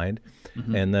from behind,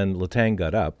 and then Letang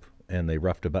got up, and they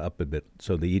roughed him up a bit,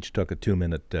 so they each took a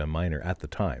 2-minute minor at the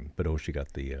time, but Oshie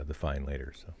got the fine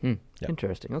later. So yeah.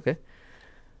 Interesting. Okay.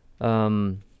 I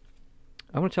want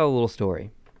to tell a little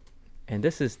story, and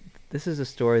this is a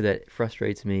story that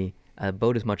frustrates me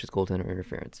about as much as goaltender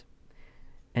interference.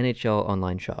 NHL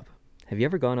online shop. Have you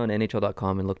ever gone on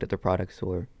NHL.com and looked at their products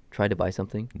or tried to buy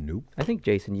something? Nope. I think,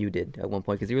 Jason, you did at one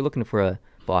point because you were looking for a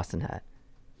Boston hat.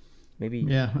 Maybe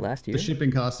last year. The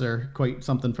shipping costs are quite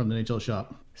something from the NHL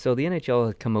shop. So the NHL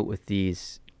had come out with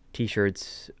these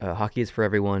T-shirts. Hockey is for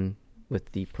everyone with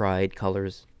the pride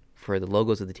colors for the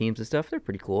logos of the teams and stuff. They're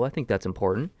pretty cool. I think that's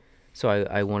important. So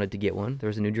I wanted to get one. There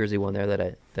was a New Jersey one there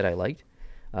that I liked.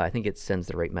 I think it sends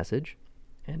the right message,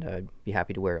 and I'd be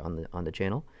happy to wear it on the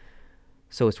channel.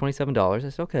 So it's $27. I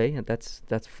said, okay,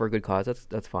 that's for a good cause.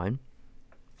 That's fine.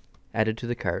 Added to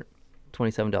the cart,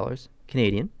 $27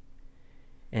 Canadian,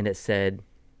 and it said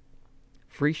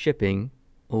free shipping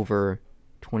over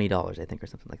 $20, I think, or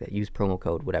something like that. Use promo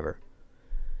code, whatever.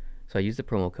 So I used the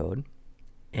promo code,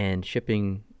 and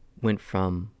shipping went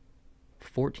from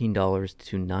 $14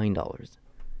 to $9.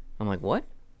 I'm like, what?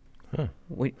 Huh.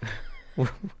 Wait,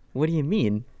 what do you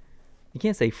mean? You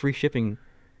can't say free shipping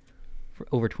for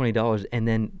over $20 and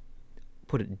then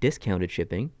put it discounted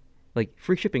shipping. Like,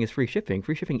 free shipping is free shipping.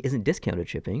 Free shipping isn't discounted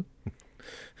shipping.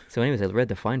 So anyways, I read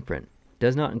the fine print.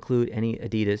 Does not include any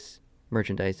Adidas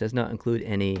merchandise. Does not include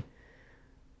any,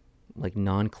 like,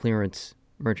 non-clearance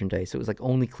merchandise. So it was, like,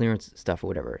 only clearance stuff or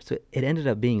whatever. So it ended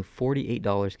up being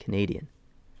 $48 Canadian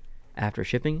after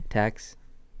shipping, tax,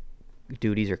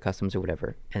 duties or customs or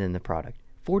whatever, and then the product.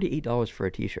 $48 for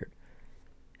a T-shirt.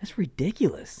 That's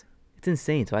ridiculous. It's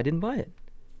insane. So I didn't buy it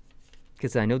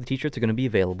because I know the T-shirts are going to be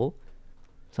available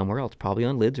somewhere else, probably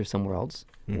on Lids or somewhere else,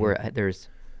 where there's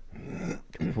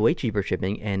way cheaper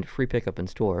shipping and free pickup in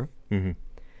store. I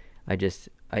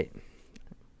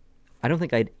don't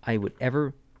think I would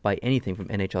ever buy anything from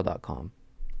NHL.com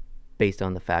based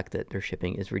on the fact that their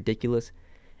shipping is ridiculous,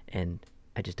 and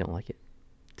I just don't like it.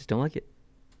 Just don't like it.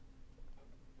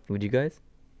 Would you guys?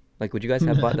 Like, would you guys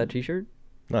have bought that T-shirt?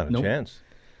 Not a chance.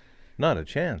 Not a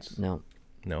chance. No.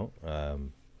 No. I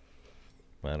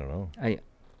don't know.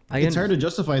 It's hard to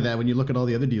justify that when you look at all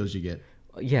the other deals you get.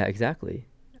 Yeah, exactly.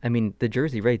 I mean, the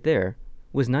jersey right there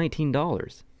was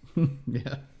 $19.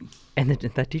 Yeah. And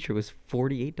that T-shirt was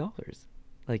 $48.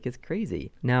 Like, it's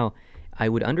crazy. Now, I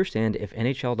would understand if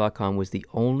NHL.com was the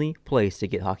only place to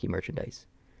get hockey merchandise.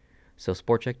 So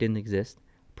SportCheck didn't exist.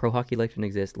 Pro Hockey Life didn't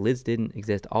exist. Lids didn't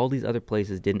exist. All these other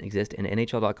places didn't exist. And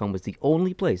NHL.com was the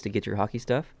only place to get your hockey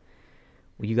stuff.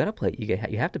 Well, you got to play.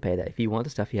 You have to pay that. If you want the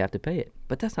stuff, you have to pay it.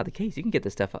 But that's not the case. You can get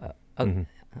the stuff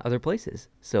other places.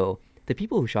 So the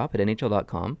people who shop at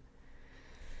NHL.com,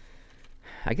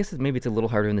 I guess maybe it's a little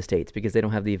harder in the States because they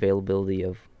don't have the availability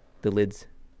of the Lids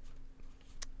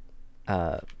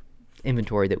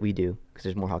inventory that we do because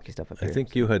there's more hockey stuff up here. I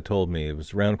think you had told me it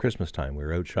was around Christmas time. We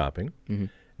were out shopping,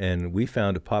 and we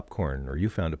found you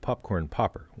found a popcorn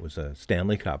popper. It was a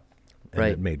Stanley Cup, and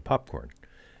it made popcorn.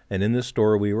 And in this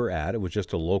store we were at, it was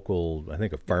just a local, I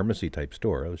think a pharmacy type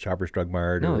store, a Shoppers Drug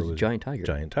Mart. No, it was Giant Tiger.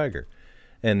 Giant Tiger.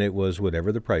 And it was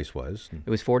whatever the price was. It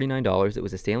was $49. It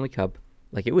was a Stanley Cup.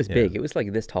 Like, it was big. It was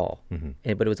like this tall.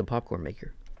 But it was a popcorn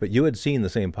maker. But you had seen the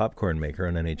same popcorn maker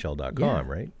on NHL.com,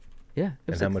 right? Yeah.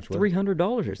 It was how like much was it?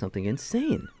 $300 or something.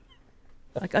 Insane.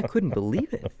 Like, I couldn't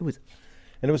believe it.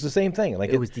 And it was the same thing. Like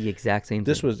it was the exact same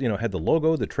this thing. was, had the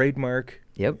logo, the trademark,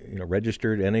 Yep.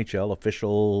 Registered NHL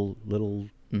official little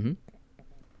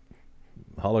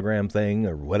hologram thing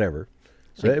or whatever.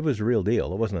 So it was a real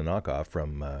deal. It wasn't a knockoff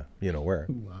from, where.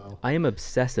 Wow. I am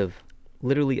obsessive,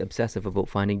 literally obsessive about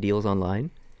finding deals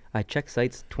online. I check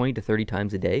sites 20 to 30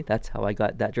 times a day. That's how I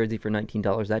got that jersey for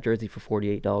 $19, that jersey for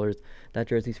 $48, that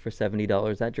jersey's for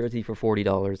 $70, that jersey for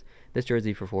 $40, this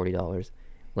jersey for $40.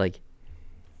 Like,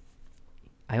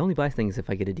 I only buy things if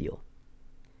I get a deal.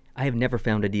 I have never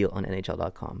found a deal on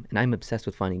NHL.com, and I'm obsessed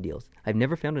with finding deals. I've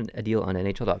never found a deal on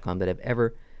NHL.com that I've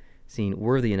ever seen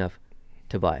worthy enough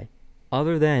to buy,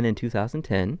 other than in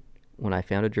 2010 when I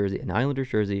found a jersey, an Islanders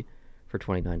jersey, for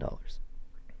 $29.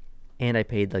 And I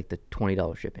paid like the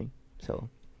 $20 shipping. So,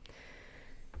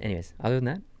 anyways, other than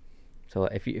that, so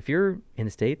if you're in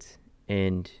the States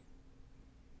and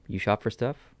you shop for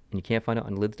stuff and you can't find it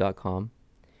on lids.com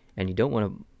and you don't want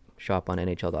to shop on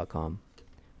NHL.com,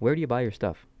 where do you buy your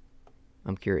stuff?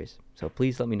 I'm curious. So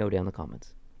please let me know down in the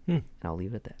comments. And I'll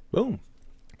leave it at that. Boom.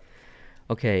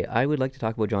 Okay, I would like to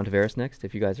talk about John Tavares next,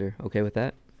 if you guys are okay with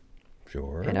that.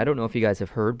 Sure. And I don't know if you guys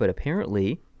have heard, but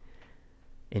apparently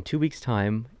in 2 weeks'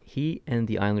 time, he and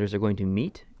the Islanders are going to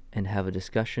meet and have a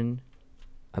discussion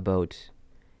about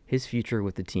his future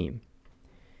with the team.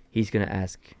 He's going to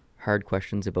ask hard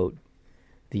questions about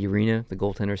the arena, the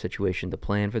goaltender situation, the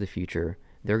plan for the future.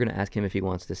 They're going to ask him if he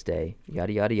wants to stay,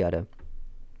 yada, yada, yada.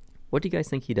 What do you guys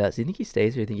think he does? Do you think he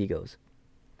stays or do you think he goes?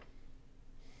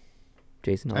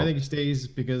 Jason? I think he stays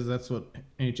because that's what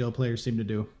NHL players seem to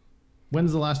do.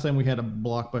 When's the last time we had a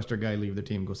blockbuster guy leave the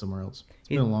team and go somewhere else? It's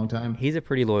been a long time. He's a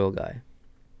pretty loyal guy.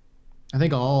 I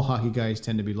think all hockey guys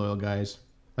tend to be loyal guys.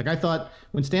 Like, I thought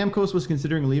when Stamkos was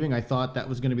considering leaving, I thought that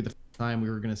was going to be the first time we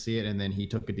were going to see it, and then he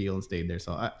took a deal and stayed there.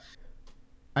 So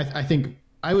I think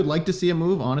I would like to see a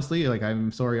move, honestly. Like,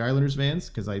 I'm sorry, Islanders fans,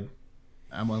 because I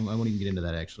won't even get into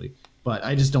that, actually. But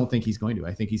I just don't think he's going to.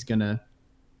 I think he's going to...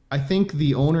 I think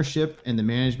the ownership and the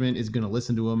management is going to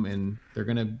listen to him, and they're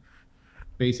going to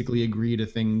basically agree to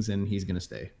things, and he's going to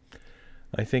stay.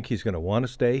 I think he's going to want to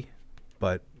stay,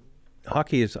 but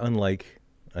hockey is unlike,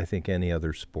 I think, any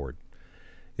other sport.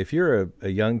 If you're a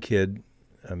young kid,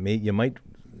 you might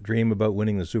dream about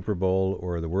winning the Super Bowl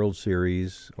or the World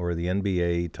Series or the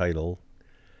NBA title,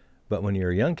 but when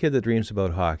you're a young kid that dreams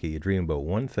about hockey, you dream about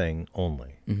one thing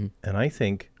only. Mm-hmm. And I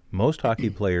think most hockey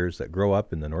players that grow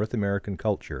up in the North American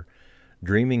culture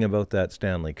dreaming about that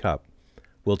Stanley Cup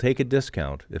will take a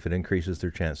discount if it increases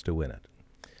their chance to win it.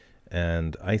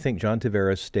 And I think John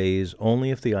Tavares stays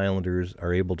only if the Islanders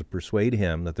are able to persuade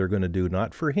him that they're going to do,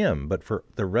 not for him, but for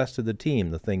the rest of the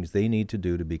team, the things they need to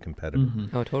do to be competitive.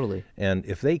 Mm-hmm. Oh, totally. And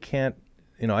if they can't,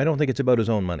 I don't think it's about his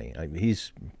own money.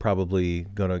 He's probably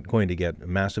going to get a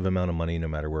massive amount of money no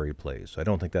matter where he plays. So I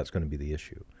don't think that's going to be the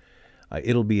issue.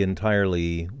 It'll be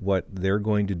entirely what they're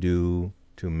going to do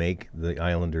to make the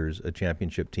Islanders a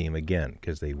championship team again,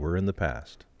 because they were in the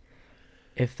past.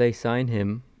 If they sign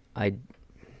him,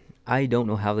 I don't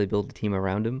know how they build the team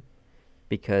around him,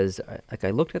 because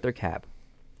I looked at their cap.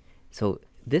 So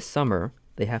this summer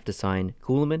they have to sign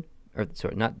Kuhlman, they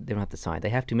don't have to sign. They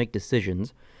have to make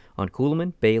decisions on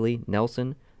Kuhlman, Bailey,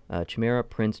 Nelson, Chimera,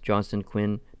 Prince, Johnston,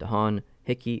 Quinn, DeHaan,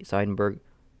 Hickey, Seidenberg,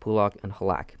 Pulak, and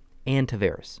Halak, and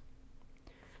Tavares.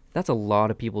 That's a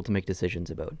lot of people to make decisions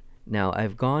about. Now,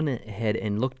 I've gone ahead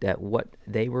and looked at what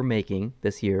they were making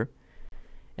this year,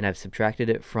 and I've subtracted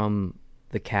it from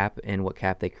the cap and what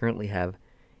cap they currently have,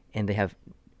 and they have,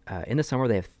 in the summer,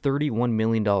 they have $31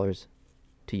 million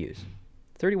to use.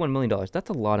 $31 million, that's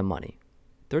a lot of money.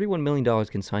 $31 million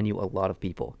can sign you a lot of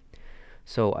people.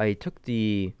 So I took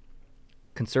the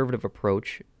conservative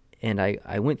approach, and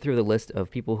I went through the list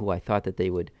of people who I thought that they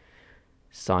would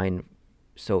sign.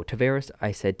 So Tavares,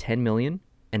 I said $10 million,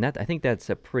 and I think that's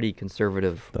a pretty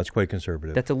conservative. That's quite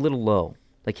conservative. That's a little low.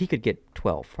 Like, he could get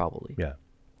 12 probably. Yeah.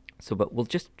 So, but we'll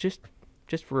just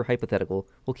for hypothetical,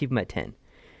 we'll keep him at 10.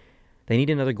 They need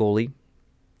another goalie.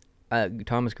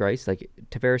 Thomas Greiss, like,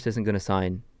 Tavares isn't going to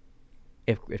sign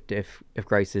if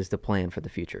Greiss is the plan for the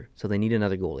future. So they need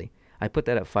another goalie. I put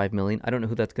that at $5 million. I don't know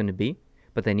who that's going to be,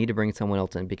 but they need to bring someone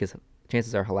else in because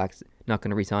chances are Halak's not going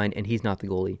to resign, and he's not the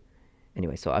goalie.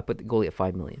 Anyway, so I put the goalie at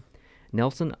 $5 million.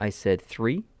 Nelson, I said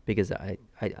 3 because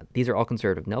these are all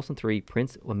conservative. Nelson 3,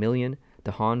 Prince $1 million,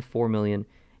 DeHaan $4 million,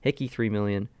 Hickey $3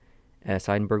 million,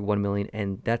 Seidenberg $1 million,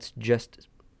 and that's just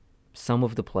some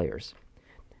of the players.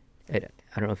 I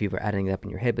don't know if you were adding that up in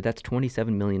your head, but that's $27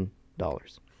 million,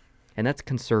 and that's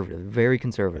conservative, very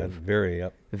conservative. That's very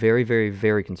up. Very, very,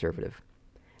 very conservative.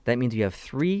 That means you have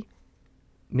 $3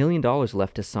 million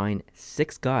left to sign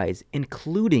 6 guys,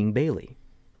 including Bailey.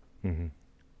 Mm-hmm.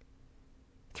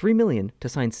 $3 million to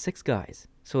sign 6 guys.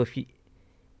 So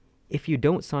if you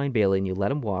don't sign Bailey and you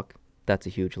let him walk, that's a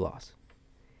huge loss.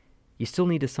 You still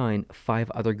need to sign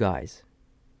 5 other guys.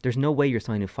 There's no way you're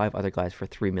signing 5 other guys for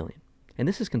 $3 million. And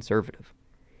this is conservative.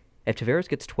 If Tavares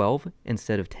gets 12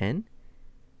 instead of 10,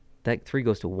 that 3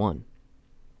 goes to 1.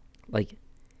 Like,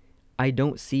 I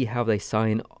don't see how they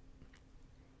sign.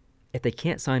 If they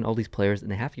can't sign all these players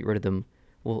and they have to get rid of them,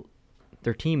 well,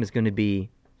 their team is going to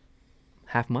be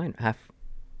half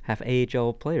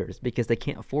AHL players because they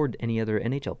can't afford any other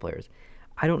NHL players.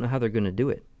 I don't know how they're going to do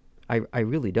it. I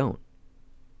really don't.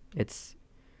 It's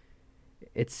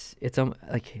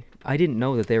like, I didn't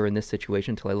know that they were in this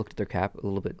situation until I looked at their cap a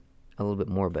little bit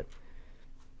more, but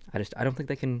I don't think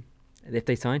they can. If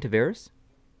they sign Tavares,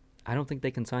 I don't think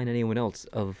they can sign anyone else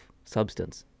of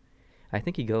substance. I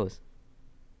think he goes.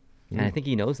 And I think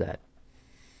he knows that.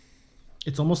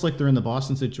 It's almost like they're in the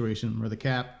Boston situation where the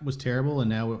cap was terrible and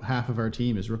now half of our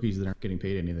team is rookies that aren't getting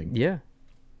paid anything. Yeah.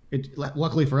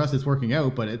 Luckily for us, it's working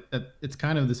out, but it's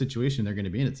kind of the situation they're going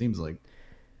to be in, it seems like.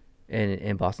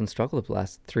 And Boston struggled the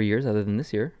last 3 years other than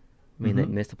this year. I mean, they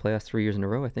missed the playoffs 3 years in a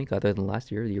row, I think, other than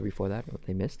last year. The year before that,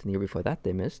 they missed. And the year before that,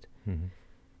 they missed. Mm-hmm.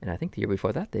 And I think the year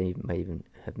before that, they might even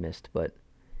have missed. But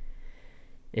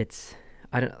I'm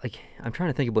trying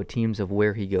to think about teams of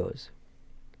where he goes.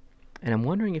 And I'm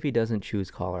wondering if he doesn't choose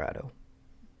Colorado,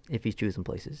 if he's choosing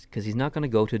places. Because he's not going to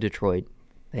go to Detroit.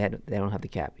 They don't have the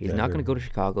cap. He's not going to go to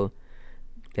Chicago.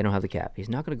 They don't have the cap. He's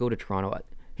not going to go to Toronto.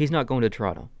 He's not going to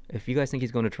Toronto. If you guys think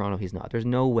he's going to Toronto, he's not. There's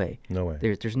no way. No way.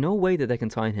 There's no way that they can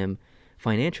sign him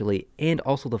financially, and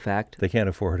also the fact they can't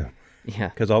afford him. Yeah,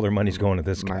 because all their money's going to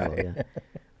this guy. Yeah.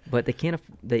 But they can't.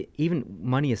 Even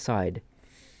money aside,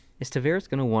 is Tavares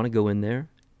going to want to go in there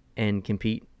and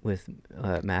compete with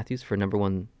Matthews for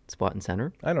 #1 spot in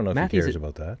center? I don't know if he cares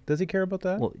about that. Does he care about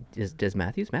that? Well, does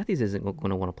Matthews? Matthews isn't going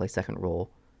to want to play second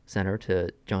role center to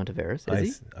John Tavares,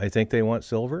 is he? I think they want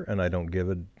Silver, and I don't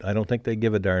think they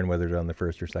give a darn whether they're on the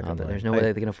first or second line. There's no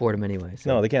way they can afford him anyway. So.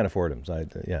 No, they can't afford him. So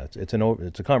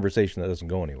it's a conversation that doesn't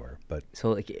go anywhere. But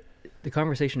so like the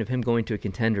conversation of him going to a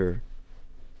contender,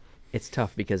 it's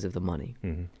tough because of the money.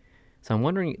 Mm-hmm. So I'm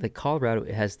wondering, like, Colorado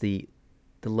has the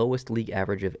lowest league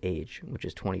average of age, which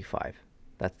is 25.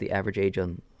 That's the average age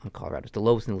on Colorado. It's the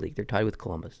lowest in the league. They're tied with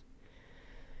Columbus.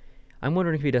 I'm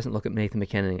wondering if he doesn't look at Nathan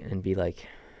MacKinnon and be like,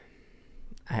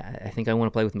 I think I want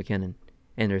to play with MacKinnon.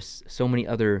 And there's so many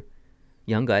other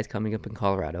young guys coming up in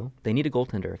Colorado. They need a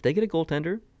goaltender. If they get a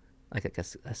goaltender, like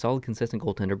a solid, consistent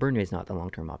goaltender, Bernier's not the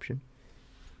long-term option.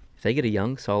 If they get a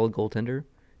young, solid goaltender,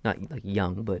 not like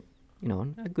young, but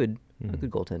a good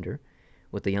goaltender,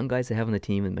 with the young guys they have on the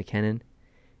team and MacKinnon,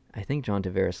 I think John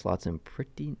Tavares slots him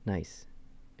pretty nice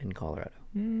in Colorado.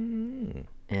 Mm.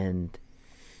 And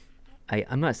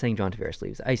I'm not saying John Tavares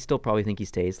leaves. I still probably think he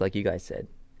stays, like you guys said.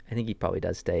 I think he probably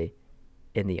does stay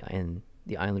in the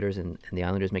Islanders, and the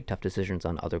Islanders make tough decisions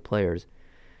on other players.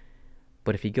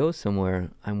 But if he goes somewhere,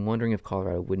 I'm wondering if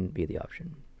Colorado wouldn't be the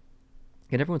option.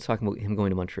 And everyone's talking about him going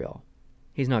to Montreal.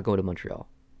 He's not going to Montreal.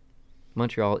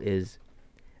 Montreal is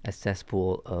a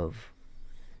cesspool of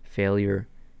failure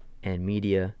and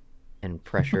media and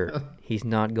pressure. He's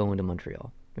not going to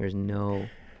Montreal. There's no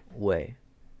way.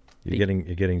 You're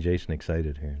getting Jason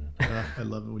excited here. I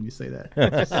love it when you say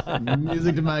that.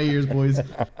 Music to my ears, boys.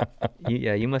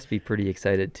 You must be pretty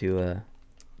excited to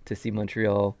see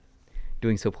Montreal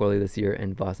doing so poorly this year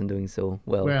and Boston doing so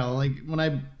well. Well, like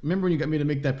remember when you got me to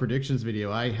make that predictions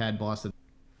video, I had Boston.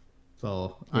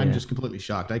 So I'm just completely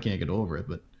shocked. I can't get over it.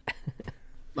 But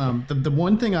the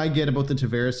one thing I get about the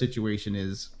Tavares situation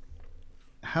is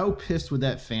how pissed would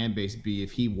that fan base be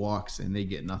if he walks and they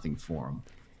get nothing for him,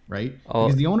 right?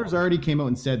 Because the owners already came out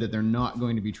and said that they're not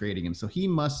going to be trading him. So he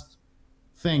must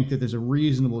think that there's a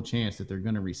reasonable chance that they're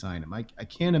going to re-sign him. I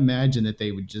can't imagine that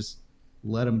they would just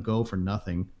let him go for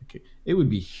nothing. It would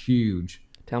be huge.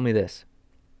 Tell me this.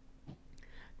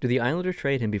 Do the Islanders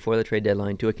trade him before the trade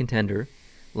deadline to a contender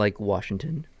like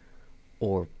Washington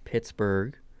or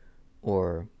Pittsburgh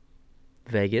or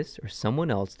Vegas or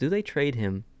someone else? Do they trade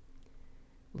him,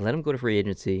 let him go to free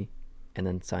agency, and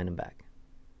then sign him back?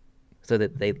 So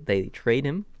that they trade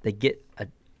him, they get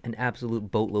an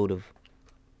absolute boatload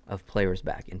of players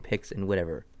back and picks and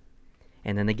whatever,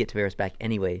 and then they get Tavares back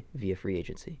anyway via free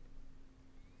agency.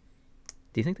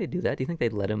 Do you think they do that? Do you think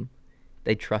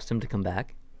they'd trust him to come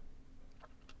back?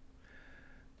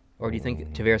 Or do you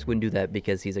think Tavares wouldn't do that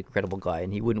because he's a credible guy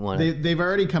and he wouldn't want to? They've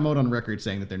already come out on record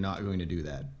saying that they're not going to do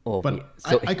that. Oh, but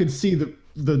I could see the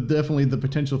definitely the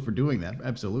potential for doing that.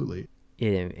 Absolutely.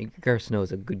 Yeah, Garceau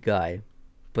is a good guy,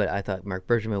 but I thought Marc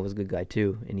Bergevin was a good guy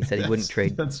too, and he said he wouldn't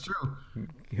trade. That's true.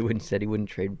 He wouldn't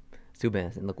trade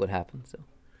Subban, and look what happened. So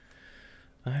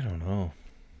I don't know.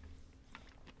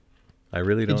 I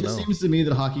really don't know. It just seems to me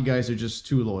that hockey guys are just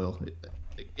too loyal.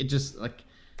 It just like.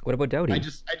 What about Doughty? I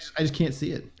just can't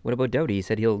see it. What about Doughty? He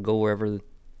said he'll go whoever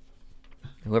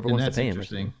wants to pay him.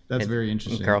 Interesting. That's very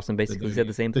interesting. And Carlson basically said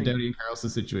the same thing. The Doughty and Carlson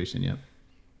situation, yeah.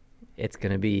 It's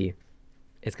gonna be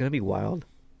wild.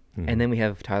 And then we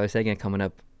have Tyler Seguin coming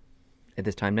up at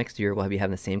this time next year. We'll be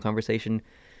having the same conversation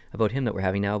about him that we're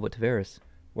having now about Tavares.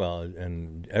 Well,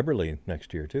 and Eberle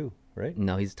next year too, right?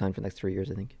 No, he's signed for the next 3 years,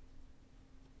 I think.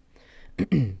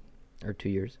 Or 2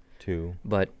 years. 2.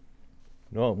 But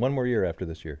no, 1 more year after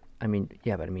this year. I mean,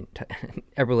 yeah, but I mean,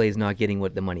 Eberle is not getting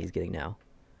what the money he's getting now.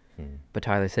 But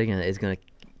Tyler Seguin is going to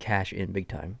cash in big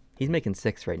time. He's making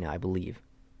 6 right now, I believe.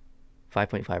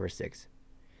 5.5 or 6.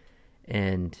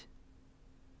 And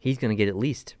he's going to get at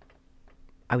least,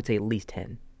 I would say at least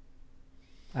 10.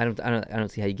 I don't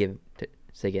see how you give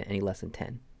Seguin any less than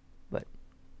 10. But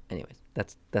anyways,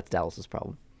 that's Dallas's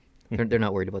problem. They're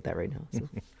not worried about that right now. So.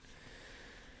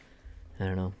 I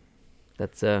don't know.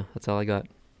 That's all I got.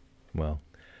 Well,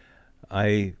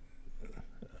 I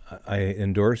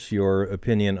endorse your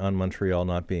opinion on Montreal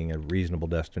not being a reasonable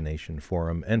destination for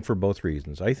him, and for both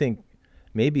reasons. I think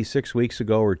maybe 6 weeks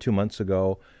ago or 2 months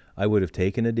ago, I would have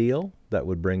taken a deal that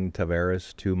would bring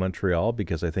Tavares to Montreal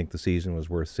because I think the season was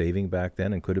worth saving back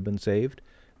then and could have been saved.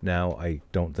 Now I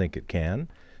don't think it can.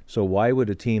 So why would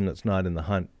a team that's not in the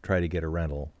hunt try to get a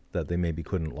rental that they maybe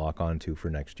couldn't lock onto for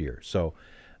next year? So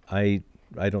I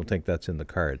don't think that's in the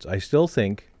cards. I still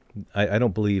think, I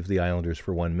don't believe the Islanders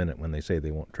for 1 minute when they say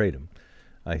they won't trade him.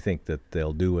 I think that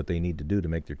they'll do what they need to do to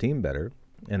make their team better.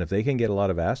 And if they can get a lot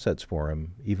of assets for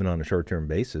him, even on a short-term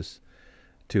basis,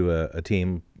 to a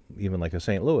team even like a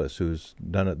St. Louis, who's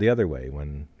done it the other way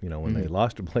when they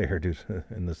lost a player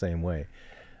in the same way.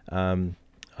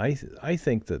 I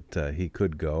think that he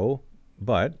could go,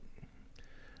 but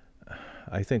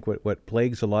I think what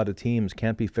plagues a lot of teams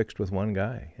can't be fixed with one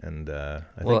guy, and I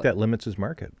think that limits his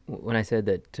market. When I said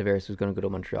that Tavares was going to go to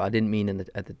Montreal, I didn't mean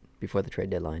before the trade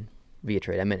deadline, via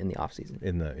trade. I meant in the offseason.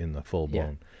 In the full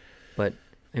blown. Yeah. But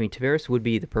I mean, Tavares would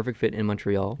be the perfect fit in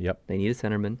Montreal. Yep. They need a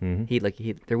centerman.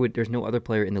 Mm-hmm. There's no other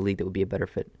player in the league that would be a better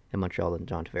fit in Montreal than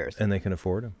John Tavares. And they can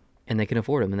afford him. And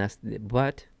that's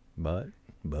but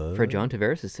for John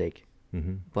Tavares' sake,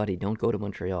 buddy, don't go to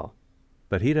Montreal.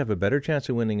 But he'd have a better chance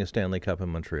of winning a Stanley Cup in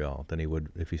Montreal than he would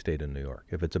if he stayed in New York.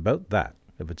 If it's about that,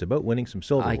 if it's about winning some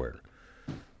silverware.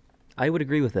 I would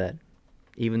agree with that,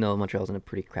 even though Montreal's in a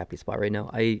pretty crappy spot right now.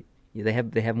 They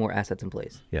have more assets in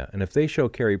place. Yeah, and if they show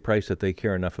Carey Price that they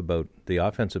care enough about the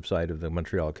offensive side of the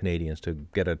Montreal Canadiens to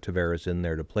get a Tavares in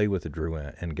there to play with the Drew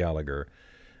and Gallagher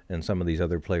and some of these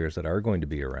other players that are going to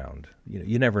be around,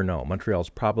 you never know. Montreal's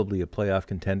probably a playoff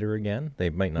contender again. They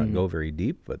might not go very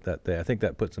deep, but I think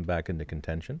that puts them back into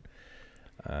contention.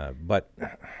 And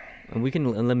we can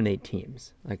eliminate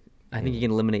teams. Like I think you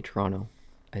can eliminate Toronto.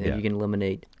 I think you can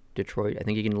eliminate Detroit. I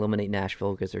think you can eliminate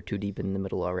Nashville because they're too deep in the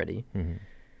middle already.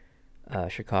 Mm-hmm.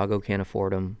 Chicago can't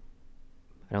afford him.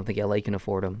 I don't think LA can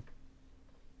afford him.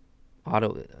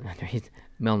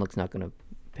 Melnick's not going to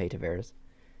pay Tavares.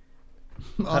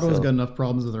 Ottawa's got enough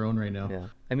problems of their own right now. Yeah,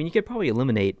 I mean, you could probably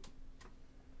eliminate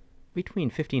between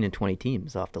 15 and 20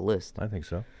 teams off the list. I think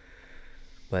so.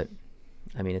 But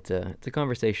I mean, it's a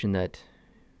conversation that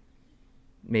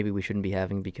maybe we shouldn't be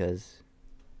having because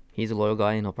he's a loyal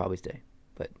guy and he'll probably stay.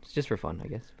 But it's just for fun, I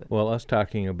guess. But. Well, us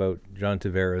talking about John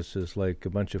Tavares is like a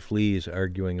bunch of fleas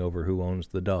arguing over who owns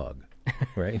the dog,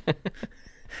 right?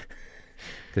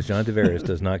 Because John Tavares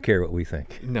does not care what we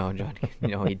think. No, John.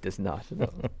 No, he does not.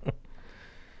 No.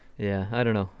 Yeah, I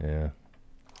don't know. Yeah.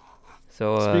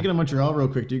 So speaking of Montreal, real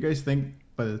quick, do you guys think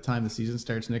by the time the season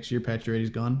starts next year, Pacioretty's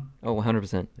gone? Oh,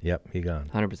 100%. Yep, he gone.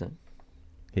 100%.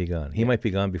 He gone. He might be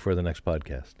gone before the next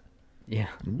podcast. Yeah,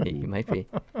 he might be.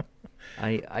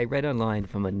 I read online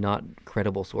from a not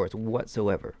credible source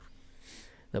whatsoever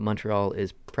that Montreal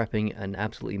is prepping an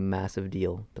absolutely massive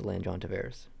deal to land John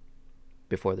Tavares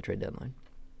before the trade deadline.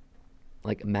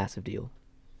 Like a massive deal.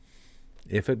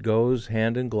 If it goes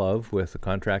hand in glove with the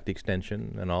contract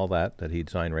extension and all that he'd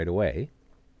sign right away.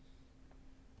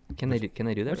 Can they do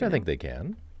that? Which I think they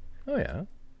can. Oh yeah.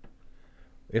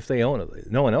 If they own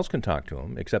it, no one else can talk to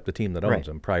him except the team that owns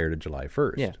him prior to July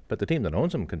 1st. Yeah. But the team that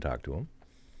owns him can talk to him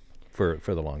for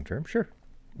the long term, sure.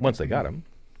 Once they got him.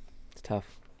 It's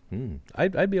tough.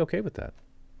 I'd be okay with that.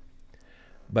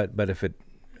 But if it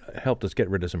helped us get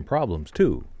rid of some problems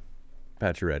too,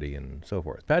 Pacioretty and so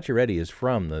forth. Pacioretty is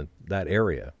from that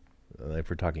area. If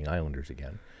we're talking Islanders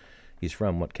again, he's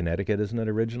from Connecticut, isn't it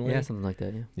originally? Yeah, something like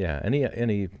that. Yeah. Yeah,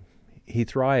 and he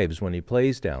thrives when he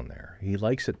plays down there. He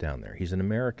likes it down there. He's an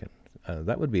American.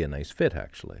 That would be a nice fit,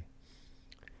 actually,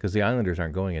 because the Islanders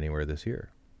aren't going anywhere this year.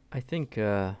 I think.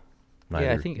 Neither,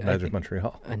 I think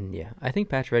Montreal. And I think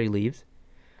Pacioretty leaves.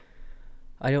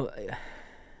 I don't.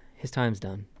 His time's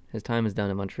done. His time is done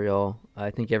in Montreal. I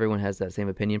think everyone has that same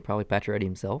opinion. Probably Pacioretty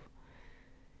himself.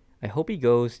 I hope he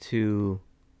goes to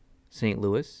St.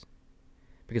 Louis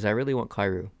because I really want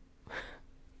Kyrou.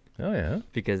 Oh yeah.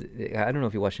 Because I don't know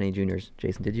if you watched any juniors,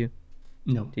 Jason. Did you?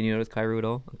 No. Did you notice Kyrou at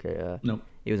all? Okay. No.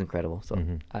 He was incredible. So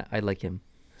I like him.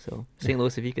 So St.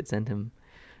 Louis, if you could send him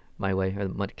my way or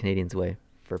the Canadians' way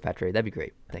for Pacioretty, that'd be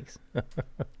great. Thanks.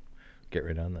 Get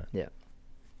right on that. Yeah.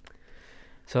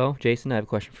 So Jason, I have a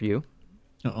question for you.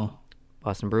 Uh-oh.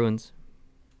 Boston Bruins.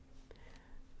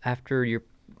 After your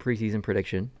preseason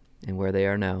prediction and where they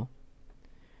are now,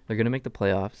 they're going to make the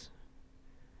playoffs.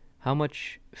 How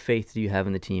much faith do you have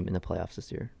in the team in the playoffs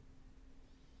this year?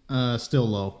 Still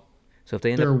low. So if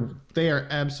they are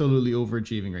absolutely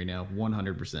overachieving right now,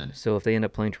 100%. So if they end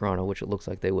up playing Toronto, which it looks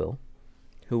like they will,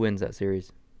 who wins that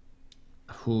series?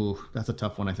 Ooh, that's a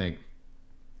tough one, I think.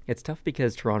 It's tough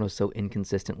because Toronto's so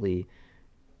inconsistently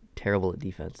terrible at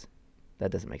defense. That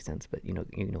doesn't make sense, but you know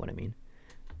what I mean.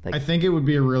 I think it would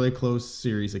be a really close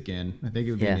series again. I think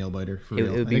it would be a nail biter for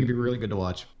real. I think it'd be really good to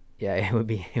watch. Yeah, it would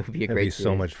be a great series. It'd be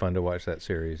so much fun to watch that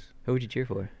series. Who would you cheer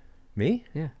for? Me?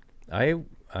 Yeah. I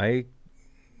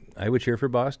would cheer for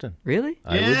Boston. Really?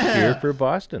 I would cheer for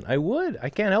Boston. I would. I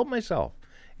can't help myself.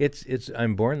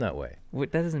 I'm born that way.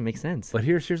 That doesn't make sense. But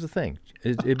here's the thing.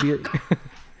 It'd be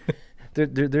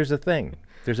there's a thing.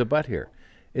 There's a but here.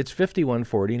 It's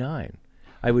 51-49.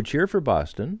 I would cheer for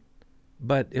Boston,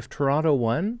 but if Toronto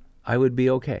won, I would be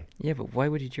okay. Yeah, but why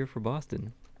would you cheer for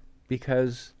Boston?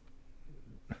 Because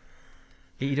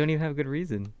you don't even have a good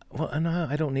reason. Well, no,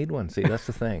 I don't need one. See, that's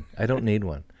the thing. I don't need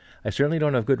one. I certainly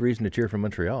don't have good reason to cheer for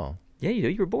Montreal. Yeah, you do.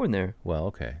 You were born there. Well,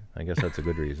 okay. I guess that's a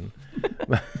good reason.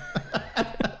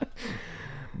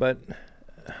 But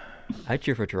I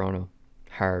cheer for Toronto.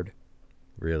 Hard.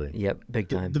 Really? Yep, big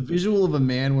time. The visual of a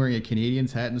man wearing a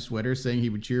Canadiens hat and sweater saying he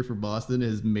would cheer for Boston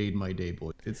has made my day,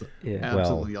 boy. It's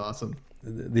absolutely awesome.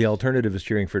 The alternative is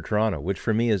cheering for Toronto, which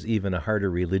for me is even a harder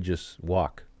religious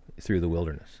walk through the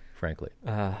wilderness, frankly.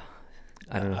 I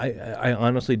don't know. I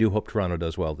honestly do hope Toronto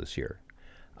does well this year.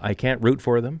 I can't root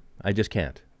for them. I just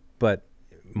can't. But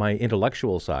my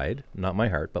intellectual side, not my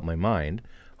heart, but my mind,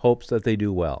 hopes that they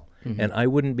do well. Mm-hmm. And I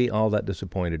wouldn't be all that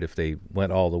disappointed if they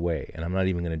went all the way. And I'm not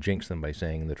even going to jinx them by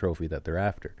saying the trophy that they're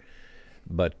after.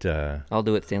 But I'll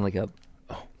do it, Stanley Cup.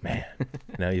 Oh, man.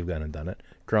 Now you've gone and done it.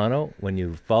 Toronto, when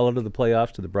you fall into the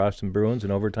playoffs to the Boston Bruins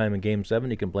in overtime in Game 7,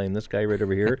 you can blame this guy right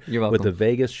over here You're welcome. with the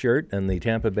Vegas shirt and the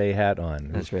Tampa Bay hat on.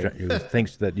 That's right. Who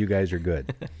thinks that you guys are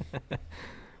good.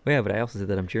 Well, yeah, but I also said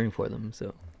that I'm cheering for them,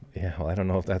 so. Yeah, well, I don't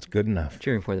know if that's good enough.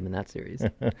 Cheering for them in that series.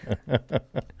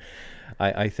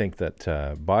 I think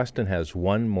that Boston has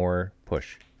one more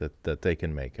push that they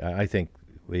can make. I think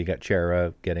you got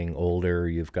Chara getting older.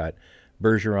 You've got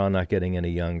Bergeron not getting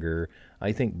any younger.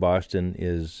 I think Boston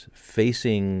is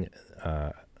facing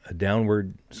a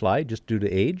downward slide just due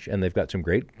to age, and they've got some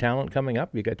great talent coming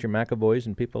up. You got your McAvoys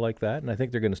and people like that, and I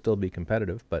think they're going to still be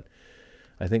competitive. But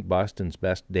I think Boston's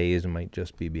best days might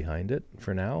just be behind it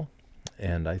for now,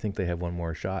 and I think they have one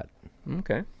more shot.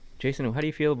 Okay. Jason, how do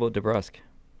you feel about DeBrusk?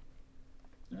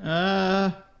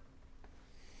 I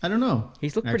don't know.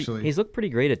 He's looked pretty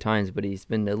great at times, but he's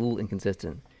been a little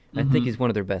inconsistent. I think he's one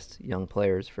of their best young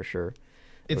players for sure.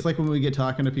 It's like when we get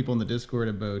talking to people in the Discord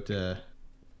about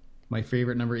my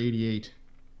favorite number 88.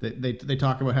 They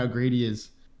talk about how great he is,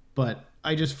 but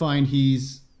I just find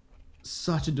he's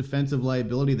such a defensive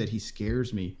liability that he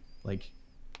scares me. Like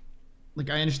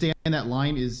I understand that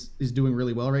line is doing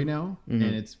really well right now, and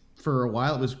it's for a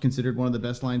while it was considered one of the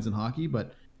best lines in hockey,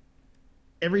 but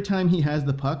every time he has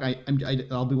the puck,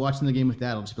 I'll be watching the game with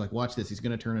Dad. I'll just be like, watch this. He's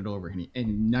going to turn it over. And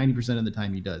 90% of the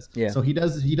time he does. Yeah. So he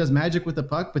does magic with the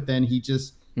puck, but then he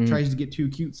just tries to get too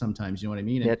cute sometimes. You know what I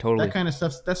mean? And yeah, totally. That kind of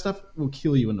stuff will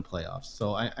kill you in the playoffs.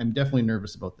 So I'm definitely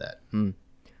nervous about that.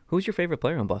 Who's your favorite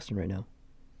player on Boston right now?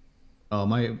 Oh,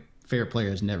 my favorite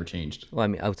player has never changed. Well, I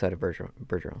mean, outside of Bergeron.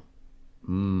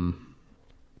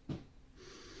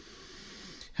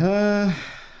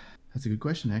 That's a good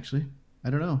question, actually. I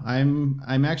don't know.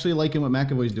 I'm actually liking what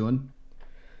McAvoy's doing. Do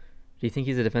you think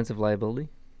he's a defensive liability?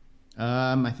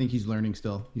 I think he's learning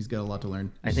still. He's got a lot to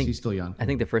learn. I think he's still young. I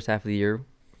think the first half of the year,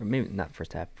 or maybe not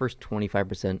first half, first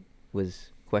 25%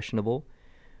 was questionable.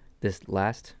 This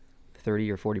last 30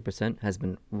 or 40% has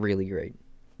been really great.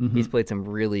 He's played some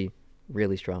really,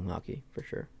 really strong hockey for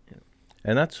sure. Yeah.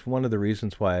 And that's one of the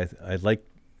reasons why I'd like,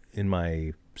 in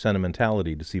my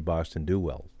sentimentality, to see Boston do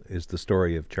well, is the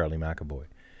story of Charlie McAvoy.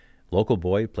 local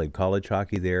boy, played college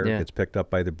hockey there, Yeah. gets picked up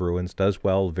by the Bruins, does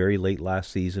well very late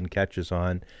last season, catches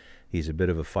on. He's a bit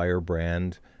of a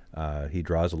firebrand. He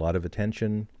draws a lot of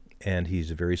attention, and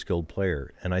he's a very skilled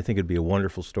player. And I think it'd be a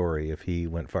wonderful story if he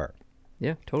went far.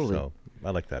 Yeah, totally. So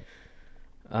I like that.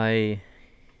 I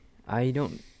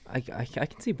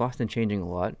can see Boston changing a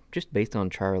lot just based on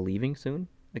Chara leaving soon.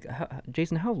 Like,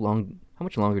 Jason, how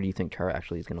much longer do you think Chara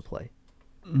actually is going to play?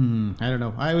 I don't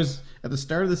know. I was at the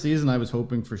start of the season. I was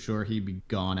hoping for sure he'd be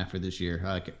gone after this year.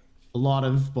 Like a lot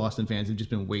of Boston fans have just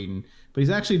been waiting, but he's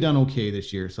actually done okay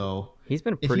this year. So He's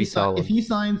been pretty solid. If he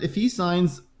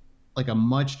signs like a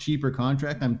much cheaper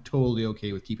contract, I'm totally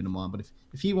okay with keeping him on. But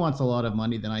if he wants a lot of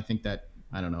money, then I think that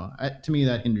I don't know. To me,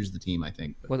 that hinders the team. I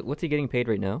think. What's he getting paid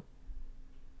right now?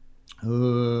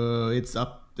 It's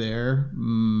up there.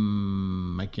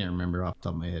 I can't remember off the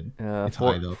top of my head. It's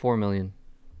high though. $4 million.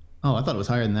 Oh, I thought it was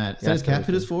higher than that. Is that his cap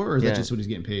hit is for, or is that just what he's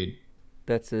getting paid?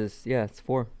 That's his. Yeah, it's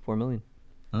 $4 million.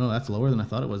 Oh, that's lower than I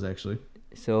thought it was actually.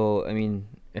 So I mean,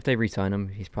 if they re-sign him,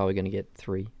 he's probably going to get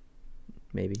 3,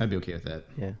 maybe. I'd be okay with that.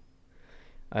 Yeah.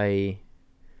 I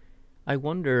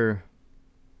wonder.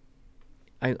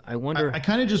 I wonder. I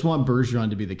kind of just want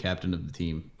Bergeron to be the captain of the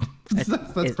team.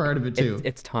 that's part of it too.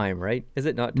 It's time, right? Is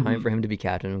it not time for him to be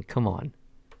captain? Come on.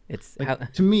 It's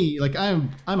like, to me, like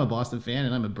I'm a Boston fan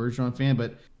and I'm a Bergeron fan,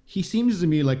 but he seems to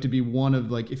me like to be one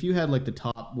of like if you had like the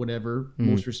top whatever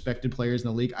most respected players in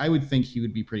the league, I would think he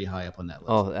would be pretty high up on that list.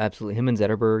 Oh, absolutely. Him and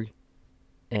Zetterberg,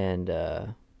 and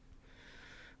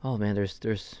oh man,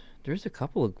 there's a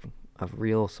couple of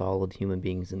real solid human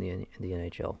beings in the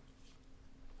NHL.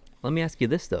 Let me ask you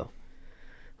this though: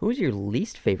 who is your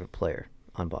least favorite player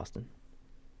on Boston?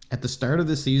 At the start of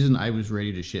the season, I was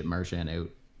ready to ship Marchand out.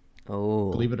 Oh,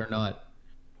 believe it or not.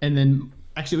 And then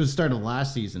actually, it was the start of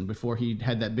last season before he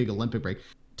had that big Olympic break.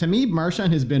 To me,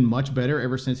 Marchand has been much better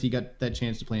ever since he got that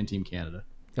chance to play in Team Canada.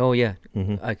 Oh yeah,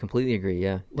 I completely agree.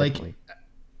 Yeah, definitely. Like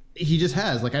he just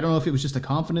has. Like I don't know if it was just a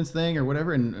confidence thing or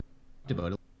whatever. And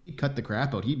about it, he cut the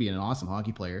crap out. He'd be an awesome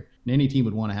hockey player, and any team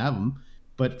would want to have him.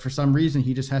 But for some reason,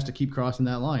 he just has to keep crossing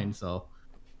that line. So,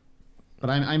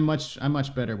 but I'm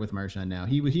much better with Marchand now.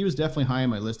 He was definitely high on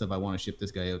my list of I want to ship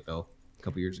this guy out though a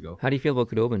couple years ago. How do you feel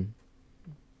about Khudobin?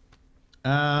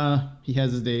 He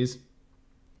has his days.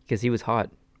 Because he was hot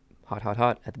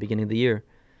at the beginning of the year,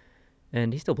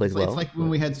 and he still plays well. It's like when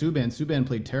we had Subban. Subban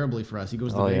played terribly for us. He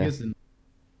goes to Vegas, and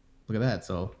look at that.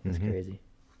 So that's crazy.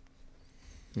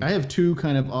 I have 2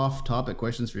 kind of off-topic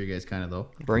questions for you guys, kind of though.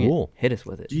 Bring it. Hit us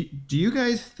with it. Do you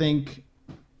guys think?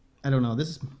 I don't know.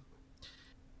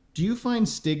 Do you find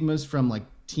stigmas from like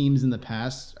teams in the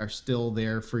past are still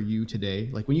there for you today?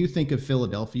 Like when you think of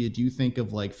Philadelphia, do you think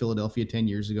of like Philadelphia 10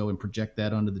 years ago and project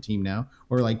that onto the team now?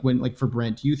 Or like for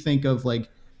Brent, do you think of like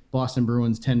Boston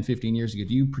Bruins 10, 15 years ago?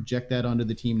 Do you project that onto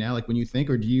the team now? Like when you think,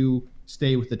 or do you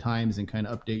stay with the times and kind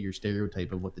of update your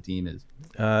stereotype of what the team is?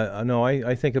 No,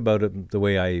 I think about it the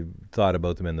way I thought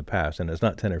about them in the past, and it's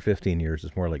not 10 or 15 years,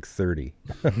 it's more like 30.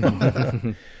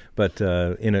 But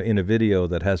in a video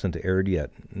that hasn't aired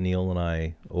yet, Neil and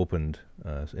I opened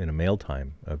in a mail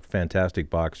time a fantastic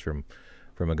box from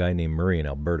a guy named Murray in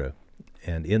Alberta,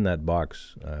 and in that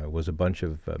box was a bunch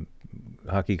of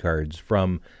hockey cards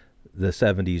from the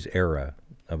 70s era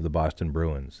of the Boston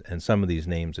Bruins, and some of these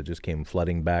names that just came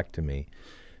flooding back to me,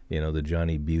 the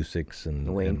Johnny Busicks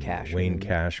and Wayne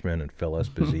Cashman and Phil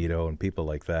Esposito and people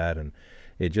like that, and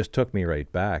it just took me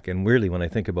right back. And really, when I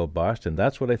think about Boston,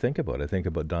 that's what I think about. I think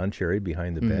about Don Cherry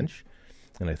behind the bench,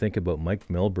 and I think about Mike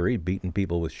Milbury beating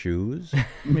people with shoes.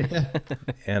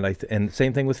 And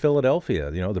same thing with Philadelphia.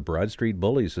 The Broad Street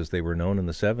Bullies, as they were known in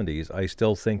the 70s. I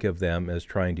still think of them as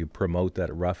trying to promote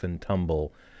that rough and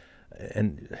tumble.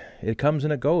 And it comes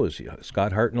and it goes.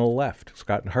 Scott Hartnell left.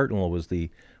 Scott Hartnell was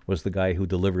the guy who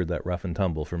delivered that rough and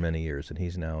tumble for many years, and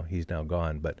he's now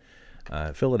gone. But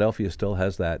Philadelphia still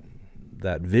has that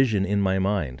vision in my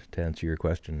mind. To answer your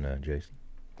question, Jason.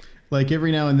 Like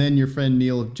every now and then, your friend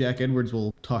Neil Jack Edwards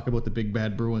will talk about the big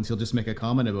bad Bruins. He'll just make a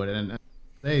comment about it, and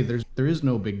hey, there is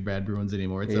no big bad Bruins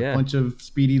anymore. It's a bunch of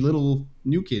speedy little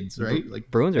new kids, right? Like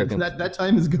Bruins are that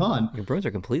time is gone. The Bruins are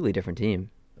a completely different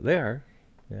team. They are.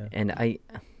 Yeah. And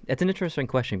that's an interesting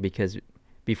question, because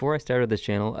before I started this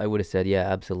channel, I would have said, yeah,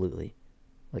 absolutely.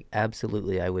 Like,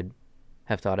 absolutely, I would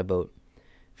have thought about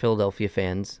Philadelphia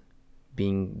fans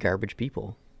being garbage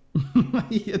people.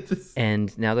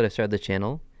 And now that I've started the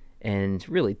channel, and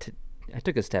really, I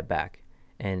took a step back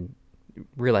and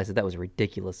realized that was a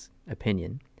ridiculous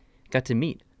opinion. Got to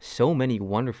meet so many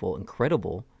wonderful,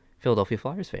 incredible Philadelphia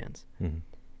Flyers fans.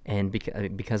 And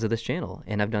because of this channel.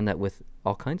 And I've done that with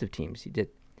all kinds of teams.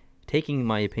 Taking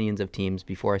my opinions of teams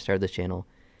before I started this channel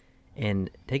And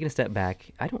taking a step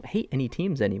back, I don't hate any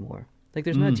teams anymore. Like,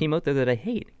 there's not a team out there that I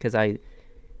hate, because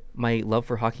my love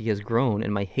for hockey has grown,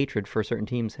 and my hatred for certain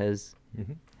teams has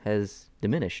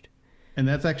diminished. And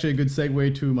that's actually a good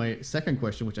segue to my second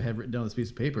question, which I have written down on this piece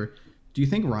of paper. Do you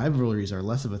think rivalries are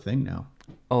less of a thing now?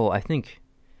 Oh, I think.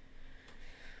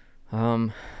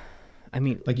 I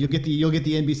mean, like you'll get the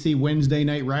NBC Wednesday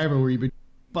night rivalry between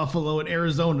Buffalo and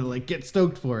Arizona. Like, get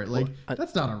stoked for it. Like,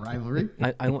 that's not a rivalry.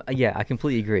 I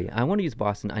completely agree. I want to use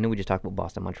Boston. I know we just talked about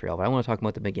Boston, Montreal, but I want to talk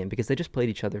about the big game because they just played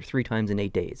each other 3 times in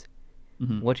 8 days.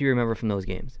 Mm-hmm. What do you remember from those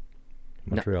games?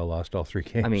 Montreal lost all 3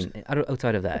 games. I mean,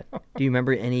 outside of that, do you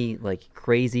remember any like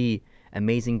crazy,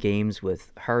 amazing games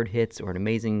with hard hits or an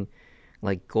amazing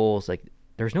like goals? Like,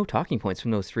 there's no talking points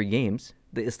from those 3 games.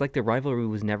 It's like the rivalry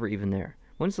was never even there.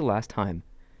 When's the last time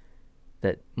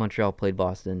that Montreal played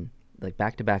Boston like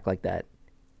back to back like that,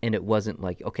 and it wasn't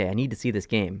like, okay, I need to see this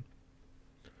game?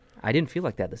 I didn't feel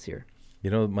like that this year.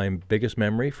 You know, my biggest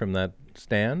memory from that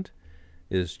stand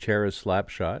is Chera's slap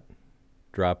shot,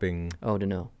 dropping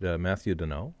Matthew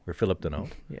Deneau or Philip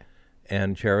Deneau. Yeah.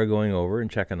 And Chera going over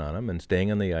and checking on him and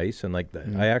staying on the ice. And like,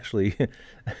 I actually,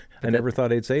 I never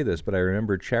thought I'd say this, but I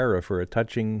remember Chera for a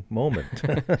touching moment.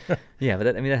 Yeah, but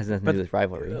that has nothing to do with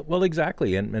rivalry. Well,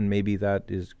 exactly. And maybe that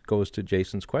goes to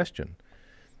Jason's question.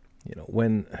 You know,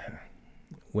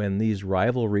 when these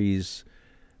rivalries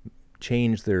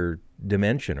change their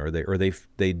dimension or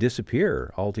they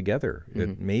disappear altogether,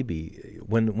 it maybe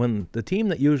when the team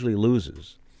that usually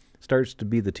loses starts to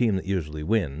be the team that usually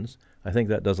wins, I think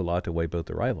that does a lot to wipe out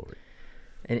the rivalry.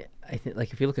 And I think,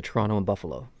 like, if you look at Toronto and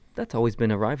Buffalo, that's always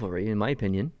been a rivalry, in my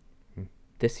opinion.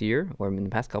 This year, or in the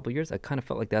past couple of years, I kind of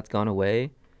felt like that's gone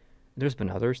away. There's been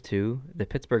others, too. The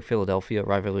Pittsburgh-Philadelphia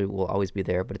rivalry will always be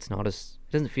there, but it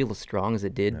doesn't feel as strong as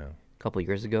it did a couple of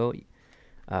years ago.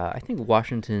 I think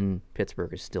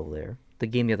Washington-Pittsburgh is still there. The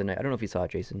game the other night, I don't know if you saw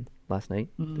it, Jason, last night.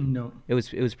 No. It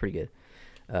was pretty good.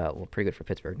 Well, pretty good for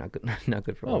Pittsburgh, not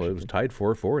good for Washington. It was tied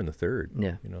 4-4 in the third.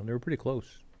 Yeah. You know, they were pretty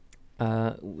close.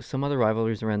 Some other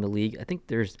rivalries around the league. I think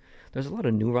there's a lot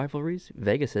of new rivalries.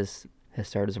 Vegas has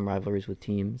started some rivalries with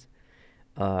teams.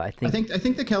 I think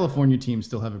the California teams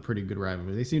still have a pretty good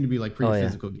rivalry. They seem to be like pretty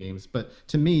physical games. But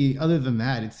to me, other than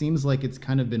that, it seems like it's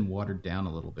kind of been watered down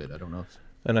a little bit. I don't know.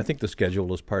 And I think the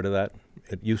schedule is part of that.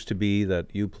 It used to be that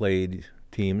you played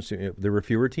teams. There were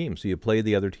fewer teams, so you played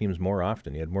the other teams more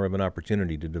often. You had more of an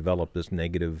opportunity to develop this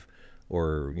negative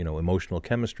or emotional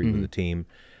chemistry with the team.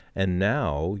 And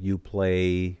now you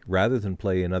play, rather than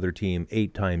play another team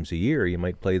 8 times a year, you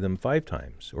might play them 5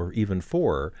 times or even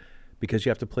 4, because you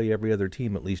have to play every other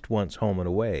team at least once, home and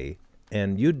away.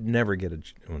 And you'd never get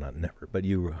not never, but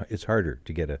it's harder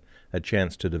to get a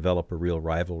chance to develop a real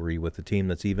rivalry with a team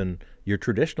that's even your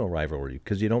traditional rivalry,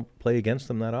 because you don't play against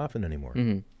them that often anymore.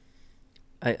 Mm-hmm.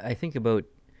 I think about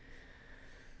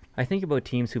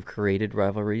teams who've created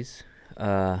rivalries.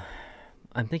 I'm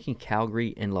thinking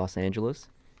Calgary and Los Angeles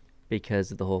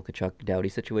because of the whole Kachuk Doughty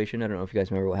situation. I don't know if you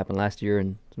guys remember what happened last year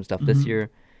and some stuff this year.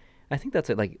 I think that's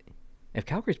it. Like, if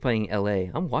Calgary's playing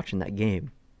LA, I'm watching that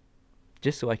game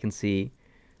just so I can see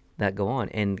that go on.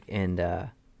 And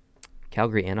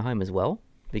Calgary Anaheim as well,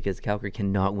 because Calgary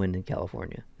cannot win in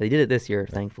California. They did it this year,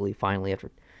 thankfully, finally, after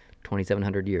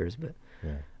 2,700 years. But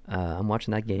I'm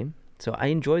watching that game. So I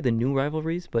enjoy the new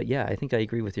rivalries, but yeah, I think I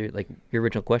agree with your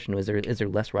original question. Is there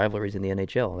less rivalries in the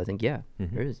NHL? I think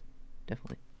there is,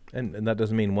 definitely. And that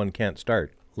doesn't mean one can't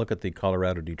start. Look at the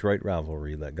Colorado-Detroit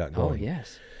rivalry that got going. Oh,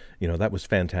 yes. That was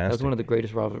fantastic. That was one of the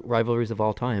greatest rivalries of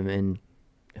all time, and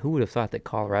who would have thought that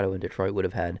Colorado and Detroit would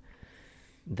have had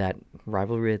that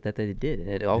rivalry that they did? And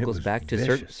it all goes back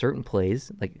to certain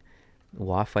plays, like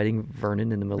Waugh fighting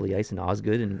Vernon in the middle of the ice and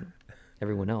Osgood and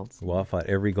everyone else. Waugh fought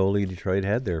every goalie Detroit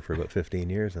had there for about 15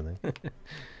 years, I think.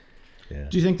 Yeah.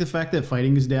 Do you think the fact that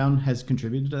fighting is down has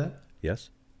contributed to that? Yes.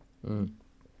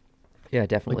 Yeah,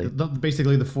 definitely.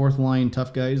 Basically, the fourth line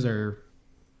tough guys are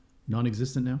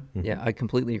non-existent now. Yeah, I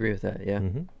completely agree with that. Yeah,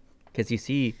 because you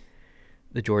see,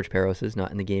 the George Peros is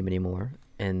not in the game anymore,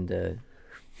 and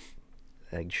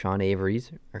like Sean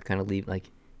Avery's are kind of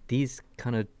these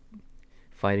kind of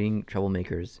fighting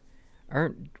troublemakers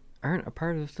aren't a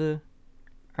part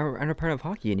of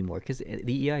hockey anymore, because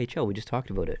the EIHL, we just talked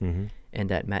about it, and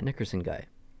that Matt Nickerson guy.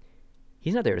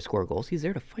 He's not there to score goals. He's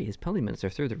there to fight. His penalty minutes are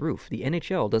through the roof. The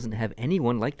NHL doesn't have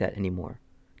anyone like that anymore,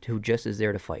 who just is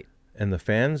there to fight. And the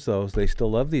fans, though, they still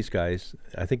love these guys.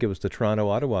 I think it was the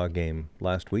Toronto-Ottawa game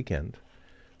last weekend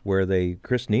where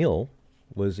Chris Neal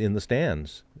was in the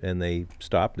stands, and they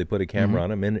stopped. They put a camera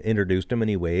on him and introduced him, and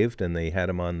he waved, and they had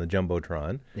him on the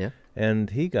Jumbotron. Yeah.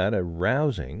 And he got a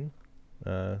rousing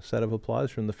set of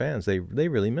applause from the fans. They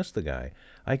really missed the guy.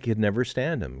 I could never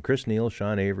stand him. Chris Neal,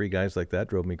 Sean Avery, guys like that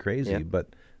drove me crazy. Yep.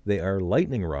 But they are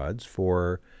lightning rods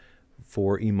for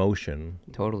emotion.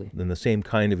 Totally. And the same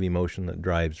kind of emotion that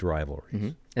drives rivalries. Mm-hmm.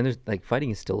 And there's like fighting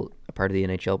is still a part of the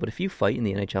NHL, but if you fight in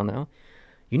the NHL now,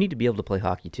 you need to be able to play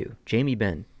hockey too. Jamie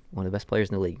Benn, one of the best players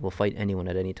in the league, will fight anyone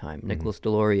at any time. Nicolas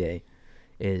Deslauriers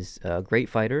is a great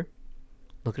fighter.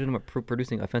 Look at him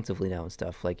producing offensively now and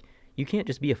stuff. Like, you can't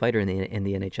just be a fighter in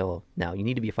the NHL now. You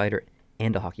need to be a fighter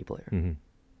and a hockey player. Mm-hmm.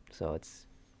 So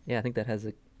I think that has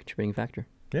a contributing factor.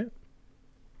 Yeah.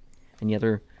 Any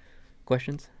other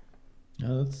questions?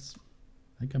 I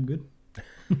think I'm good.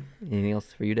 Anything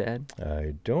else for you to add?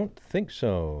 I don't think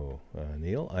so,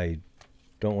 Neil. I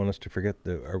don't want us to forget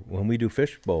when we do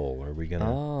Fishbowl. Are we going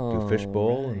to do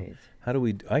Fishbowl? Right. And how do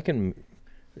we?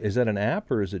 Is that an app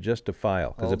or is it just a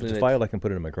file? Because if it's a file, I can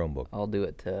put it in my Chromebook. I'll do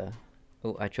it.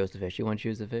 I chose the fish. You want to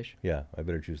choose the fish? Yeah, I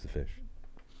better choose the fish.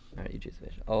 All right, you choose the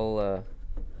fish.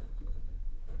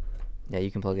 Yeah,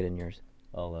 you can plug it in yours.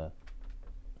 I'll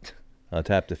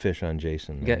tap the fish on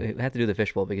Jason. You have to do the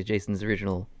fishbowl because Jason's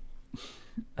original.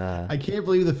 I can't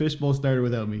believe the fishbowl started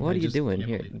without me. What are you doing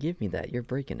here? Give me that. You're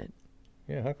breaking it.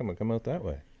 Yeah, how come it come out that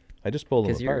way? I just pulled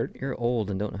them apart. You're old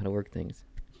and don't know how to work things.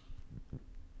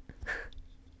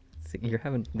 So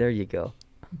there you go.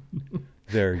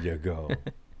 There you go.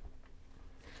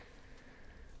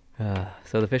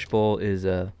 So the fishbowl is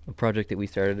a project that we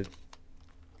started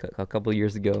a couple of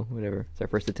years ago. Whatever. It's our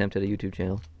first attempt at a YouTube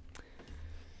channel.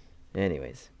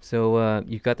 Anyways, so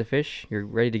you've got the fish. You're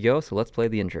ready to go. So let's play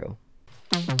the intro.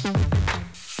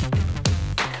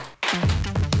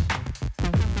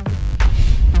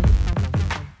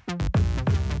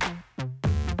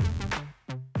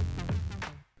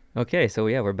 Okay, so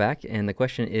yeah, we're back, and the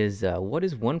question is, what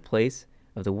is one place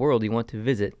of the world you want to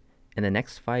visit in the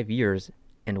next 5 years,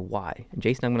 and why? And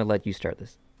Jason, I'm going to let you start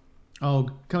this. Oh,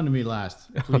 come to me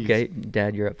last, please. Okay,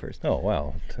 Dad, you're up first. Oh,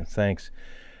 wow. Thanks.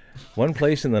 One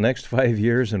place in the next 5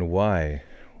 years, and why?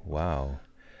 Wow.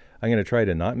 I'm going to try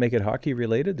to not make it hockey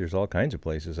related. There's all kinds of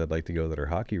places I'd like to go that are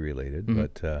hockey related,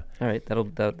 but all right,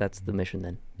 that's the mission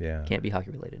then. Yeah. Can't be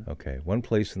hockey related. Okay. One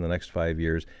place in the next 5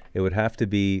 years, it would have to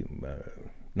be,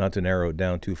 not to narrow it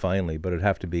down too finely, but it'd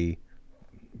have to be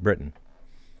Britain.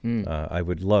 I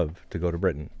would love to go to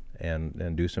Britain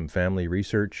and do some family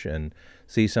research and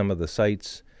see some of the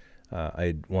sites.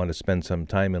 I'd want to spend some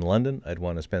time in London. I'd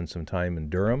want to spend some time in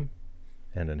Durham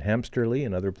and in Hampsterley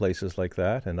and other places like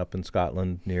that, and up in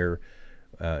Scotland near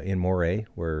in Moray,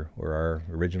 where our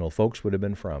original folks would have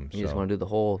been from. You just want to do the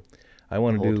whole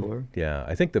tour? Yeah.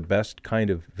 I think the best kind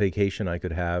of vacation I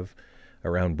could have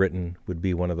around Britain would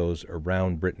be one of those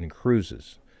around Britain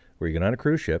cruises, where you get on a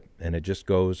cruise ship and it just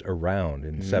goes around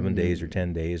in 7 days or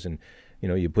 10 days, and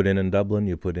you put in Dublin,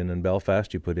 you put in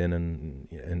Belfast, you put in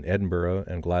Edinburgh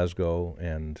and Glasgow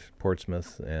and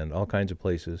Portsmouth and all kinds of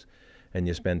places, and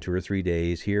you spend 2 or 3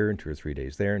 days here and 2 or 3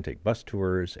 days there and take bus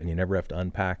tours, and you never have to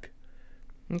unpack.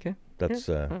 Okay. That's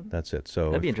it. So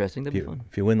that'd be interesting. That'd be fun.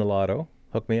 If you win the lotto,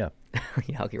 hook me up.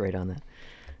 Yeah, I'll get right on that.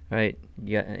 All right.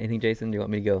 You got anything, Jason? Do you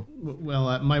want me to go?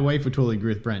 Well, my wife would totally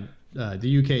agree with Brent.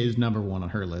 The UK is number one on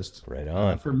her list. Right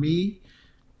on. For me,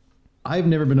 I've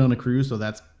never been on a cruise, so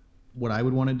that's what I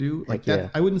would want to do. Like that, yeah.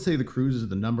 I wouldn't say the cruise is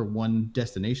the number one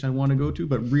destination I want to go to,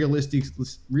 but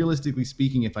realistically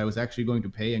speaking, if I was actually going to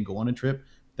pay and go on a trip,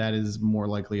 that is more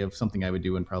likely of something I would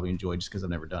do and probably enjoy just because I've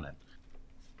never done it.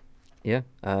 Yeah.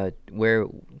 Where,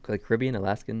 like Caribbean,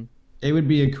 Alaskan? It would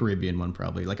be a Caribbean one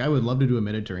probably. Like I would love to do a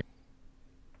Mediterranean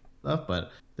stuff,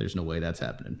 but there's no way that's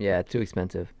happening. Yeah, too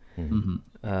expensive.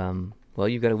 Well,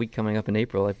 you've got a week coming up in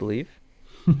April, I believe.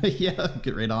 Yeah,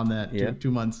 get right on that. Yeah.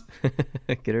 2 months.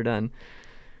 Get her done.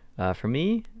 For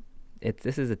me,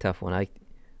 this is a tough one.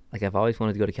 I've always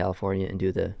wanted to go to California and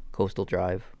do the coastal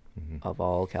drive of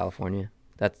all California.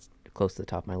 That's close to the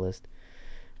top of my list.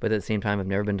 But at the same time, I've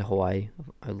never been to Hawaii.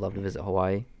 I'd love to visit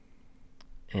Hawaii.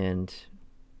 And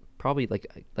probably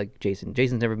like Jason.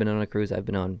 Jason's never been on a cruise. I've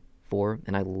been on 4,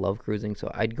 and I love cruising,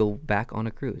 so I'd go back on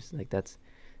a cruise.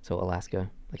 So Alaska.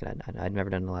 Like I'd never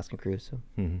done an Alaskan cruise, so.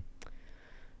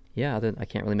 Yeah, I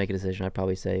can't really make a decision. I'd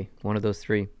probably say one of those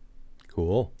 3.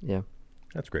 Cool. Yeah.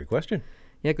 That's a great question.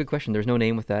 Yeah, good question. There's no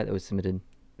name with that. It was submitted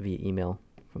via email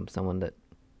from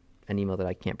an email that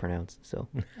I can't pronounce, so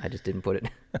I just didn't put it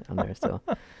on there. So,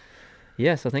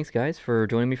 yeah. So thanks, guys, for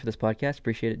joining me for this podcast.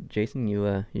 Appreciate it, Jason.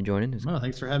 You joining?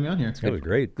 Thanks for having me on here. That was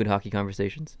great. Good hockey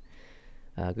conversations.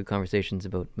 Good conversations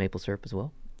about maple syrup as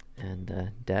well.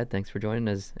 And Dad, thanks for joining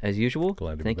as usual.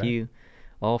 Glad to be Thank back. you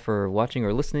all for watching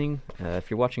or listening.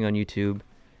 If you're watching on YouTube,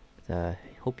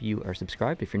 hope you are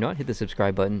subscribed. If you're not, hit the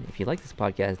subscribe button. If you like this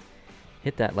podcast,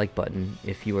 hit that like button.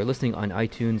 If you are listening on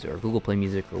iTunes or Google Play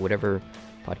Music or whatever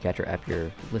podcatcher app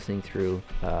you're listening through,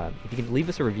 if you can leave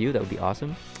us a review, that would be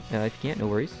awesome. If you can't, no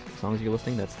worries. As long as you're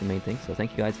listening, that's the main thing. So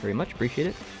thank you guys very much. Appreciate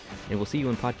it. And we'll see you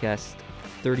in podcast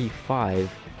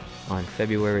 35 on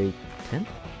February 10th,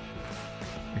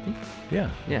 I think.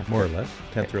 Yeah, more or less.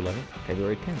 10th or 11th.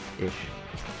 February 10th-ish.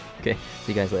 Okay,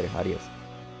 see you guys later. Adios.